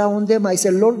hands around them. I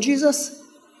said, Lord Jesus,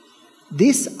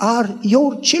 these are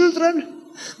your children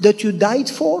that you died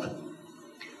for.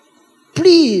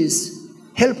 Please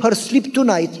help her sleep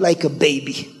tonight like a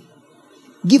baby.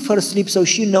 Give her sleep so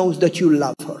she knows that you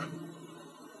love her.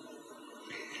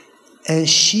 And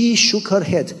she shook her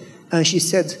head and she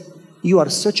said, you are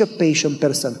such a patient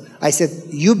person. I said,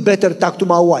 you better talk to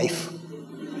my wife.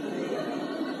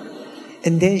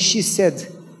 And then she said,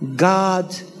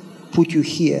 God put you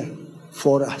here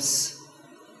for us.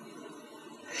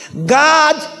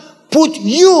 God put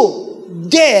you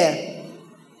there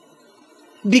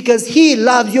because He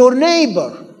loves your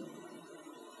neighbor.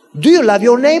 Do you love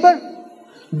your neighbor?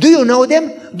 Do you know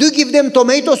them? Do you give them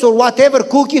tomatoes or whatever,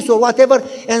 cookies or whatever,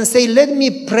 and say, let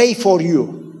me pray for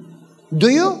you? Do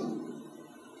you?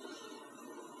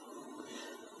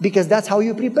 Because that's how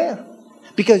you prepare.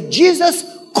 Because Jesus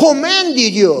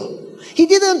commanded you. He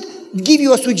didn't give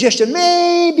you a suggestion.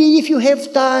 Maybe if you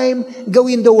have time, go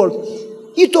in the world.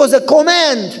 It was a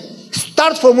command.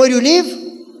 Start from where you live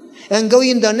and go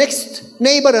in the next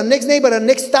neighbor and next neighbor and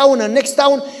next town and next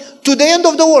town, to the end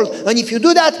of the world. And if you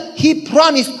do that, He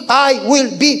promised, I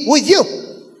will be with you.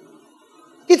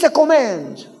 It's a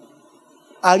command.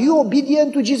 Are you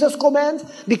obedient to Jesus' command?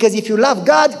 Because if you love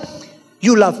God,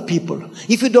 you love people.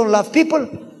 If you don't love people,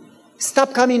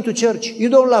 stop coming to church. You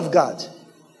don't love God.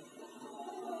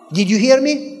 Did you hear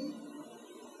me?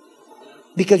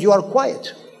 Because you are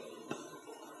quiet.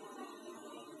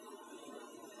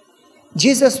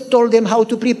 Jesus told them how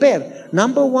to prepare.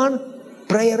 Number one,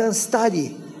 prayer and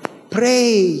study.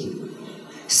 Pray,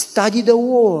 study the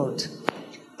word,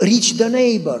 reach the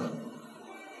neighbor.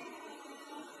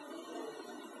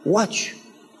 Watch,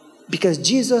 because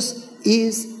Jesus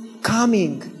is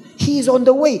coming. He is on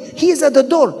the way. He is at the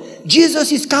door.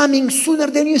 Jesus is coming sooner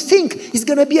than you think. It's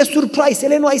going to be a surprise.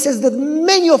 Ellen White says that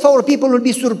many of our people will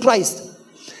be surprised.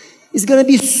 It's going to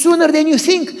be sooner than you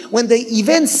think. When the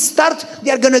events start,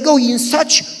 they are going to go in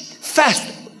such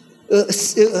fast,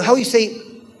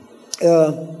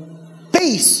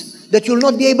 pace that you'll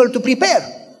not be able to prepare.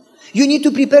 You need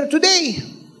to prepare today.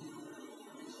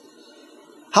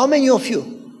 How many of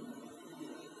you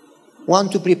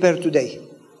want to prepare today?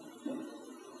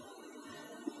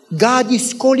 God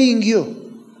is calling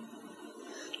you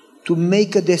to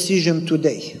make a decision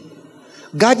today.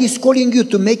 God is calling you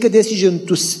to make a decision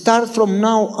to start from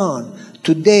now on,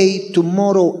 today,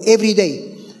 tomorrow, every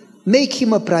day. Make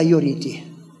Him a priority.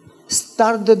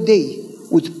 Start the day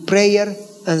with prayer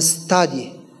and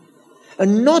study.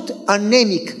 And not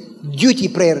anemic duty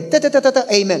prayer.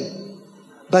 Amen.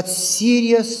 But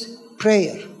serious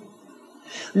prayer.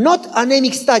 Not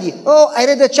anemic study. Oh, I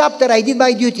read a chapter, I did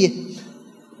my duty.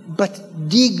 But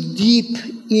dig deep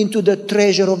into the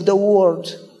treasure of the Word.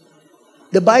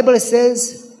 The Bible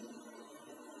says,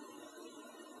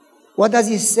 what does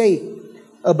it say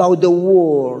about the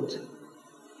Word?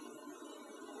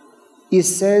 It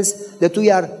says that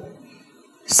we are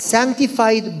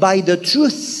sanctified by the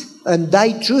truth, and thy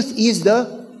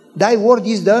word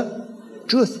is the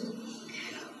truth.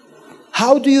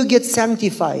 How do you get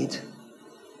sanctified?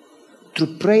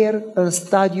 Through prayer and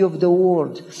study of the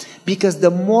word. Because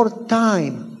the more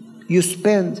time you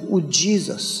spend with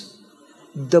Jesus,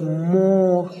 the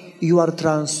more you are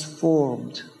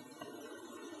transformed.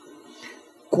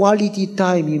 Quality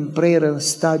time in prayer and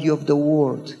study of the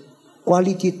word.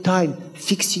 Quality time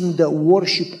fixing the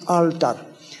worship altar.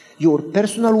 Your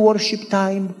personal worship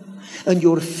time and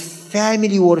your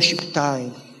family worship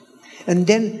time. And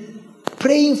then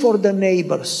praying for the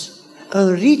neighbors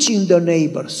and reaching the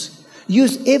neighbors.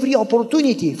 Use every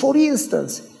opportunity. For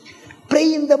instance,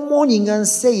 pray in the morning and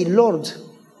say, Lord,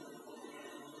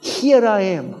 here I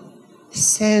am.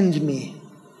 Send me.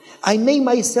 I make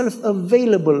myself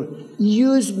available.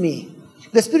 Use me.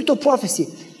 The spirit of prophecy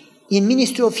in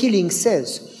Ministry of Healing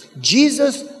says,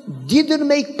 Jesus didn't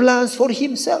make plans for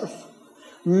Himself.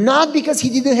 Not because He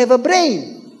didn't have a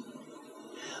brain.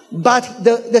 But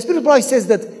the spirit of prophecy says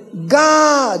that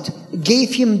God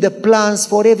gave Him the plans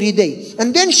for every day.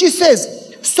 And then she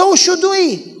says, so should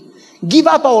we give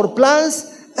up our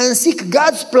plans and seek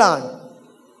God's plan.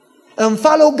 And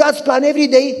follow God's plan every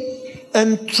day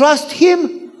and trust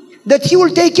Him that He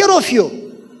will take care of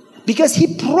you. Because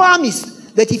He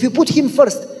promised that if you put Him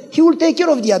first, He will take care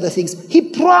of the other things. He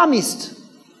promised.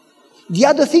 The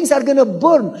other things are going to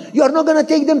burn. You are not going to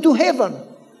take them to heaven.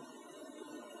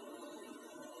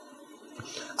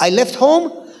 I left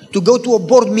home to go to a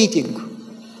board meeting.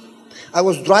 I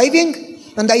was driving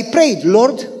and I prayed,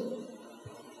 Lord,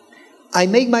 I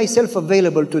make myself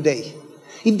available today.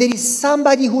 If there is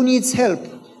somebody who needs help,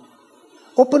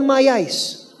 open my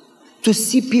eyes to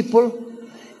see people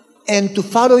and to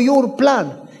follow your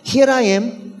plan. Here I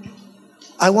am.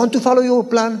 I want to follow your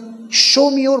plan.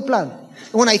 Show me your plan.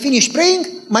 When I finish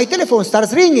praying, my telephone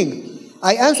starts ringing.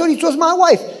 I answer, it was my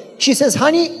wife. She says,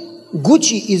 honey,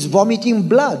 Gucci is vomiting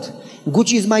blood.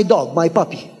 Gucci is my dog, my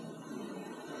puppy.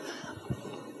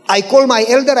 I called my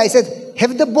elder, I said,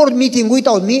 have the board meeting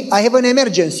without me, I have an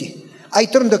emergency. I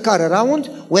turned the car around,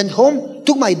 went home,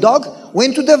 took my dog,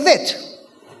 went to the vet.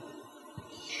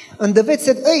 And the vet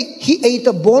said, hey, he ate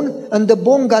a bone and the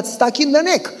bone got stuck in the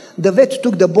neck. The vet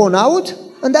took the bone out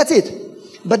and that's it.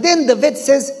 But then the vet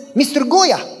says, Mr.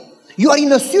 Goia, you are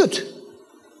in a suit.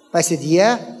 I said,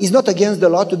 yeah, it's not against the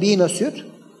law to be in a suit.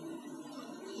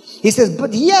 He says,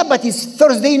 but it's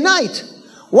Thursday night.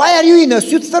 Why are you in a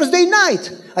suit Thursday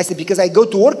night? I said, because I go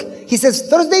to work. He says,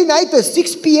 Thursday night at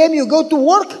 6 p.m. you go to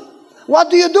work? What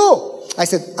do you do? I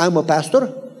said, I'm a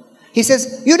pastor. He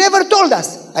says, you never told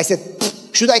us. I said,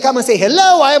 should I come and say,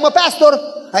 hello, I am a pastor?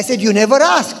 I said, you never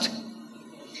asked.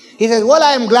 He said, well,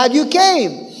 I am glad you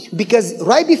came. Because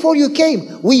right before you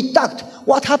came, we talked.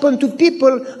 What happened to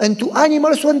people and to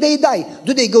animals when they die?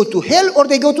 Do they go to hell or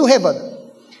they go to heaven?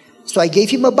 So I gave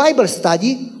him a Bible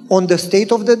study on the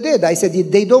state of the dead. I said,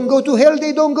 if they don't go to hell,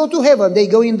 they don't go to heaven. They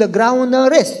go in the ground and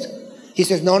rest. He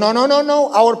says, no.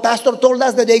 Our pastor told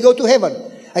us that they go to heaven.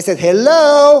 I said,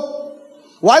 hello?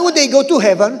 Why would they go to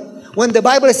heaven when the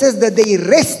Bible says that they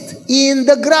rest in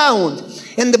the ground?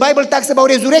 And the Bible talks about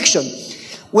resurrection.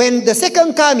 When the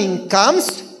second coming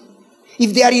comes,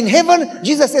 if they are in heaven,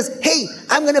 Jesus says, hey,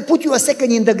 I'm going to put you a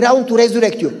second in the ground to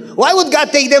resurrect you. Why would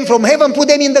God take them from heaven, put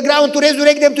them in the ground to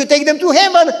resurrect them, to take them to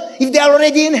heaven, if they are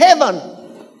already in heaven?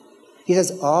 He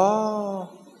says, oh.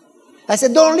 I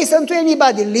said, don't listen to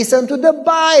anybody. Listen to the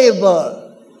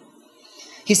Bible.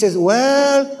 He says,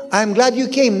 well, I'm glad you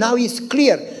came. Now it's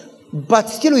clear. But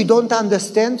still we don't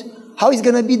understand how it's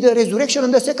going to be the resurrection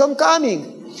and the second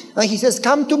coming. And he says,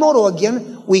 come tomorrow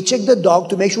again. We check the dog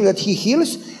to make sure that he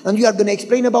heals. And you are going to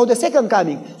explain about the second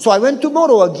coming. So I went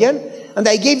tomorrow again. And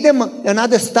I gave them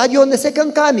another study on the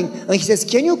second coming. And he says,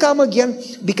 can you come again?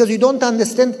 Because you don't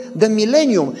understand the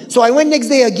millennium. So I went next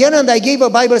day again and I gave a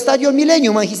Bible study on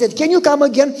millennium. And he said, can you come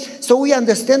again so we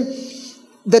understand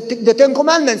the Ten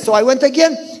Commandments? So I went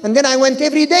again. And then I went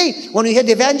every day. When we had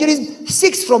evangelism,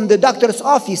 6 from the doctor's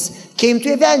office came to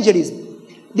evangelism.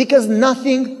 Because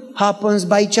nothing happens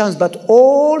by chance, but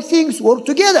all things work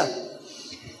together.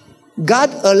 God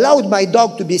allowed my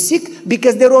dog to be sick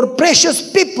because there were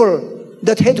precious people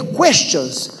that had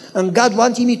questions, and God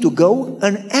wanted me to go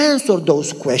and answer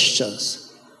those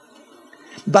questions.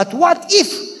 But what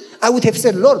if I would have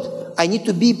said, Lord, I need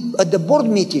to be at the board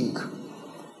meeting?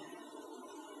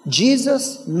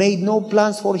 Jesus made no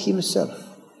plans for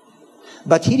himself,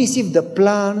 but he received the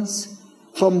plans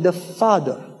from the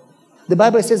Father. The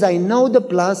Bible says, I know the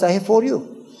plans I have for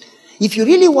you. If you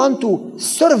really want to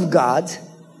serve God,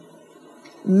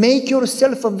 make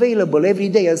yourself available every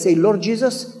day and say, Lord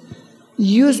Jesus,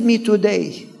 use me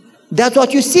today. That's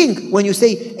what you sing when you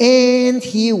say, and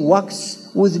he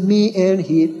walks with me and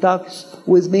he talks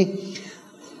with me.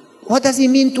 What does it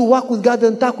mean to walk with God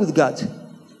and talk with God?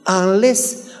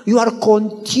 Unless you are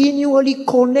continually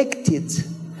connected,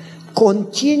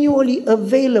 continually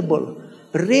available,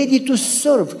 ready to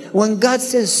serve. When God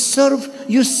says serve,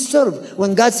 you serve.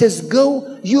 When God says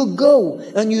go, you go.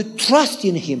 And you trust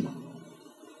in him.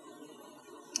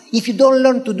 If you don't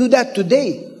learn to do that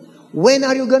today, when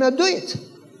are you going to do it?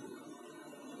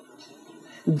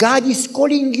 God is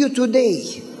calling you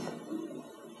today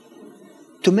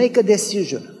to make a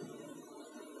decision.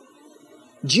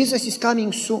 Jesus is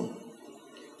coming soon.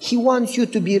 He wants you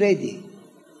to be ready.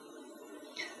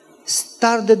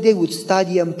 Start the day with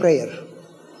study and prayer.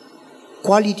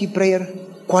 Quality prayer,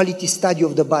 quality study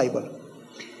of the Bible.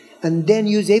 And then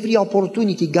use every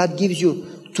opportunity God gives you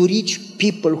to reach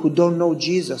people who don't know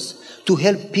Jesus, to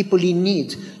help people in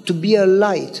need, to be a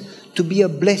light, to be a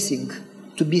blessing,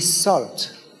 to be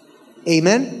salt.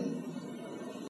 Amen?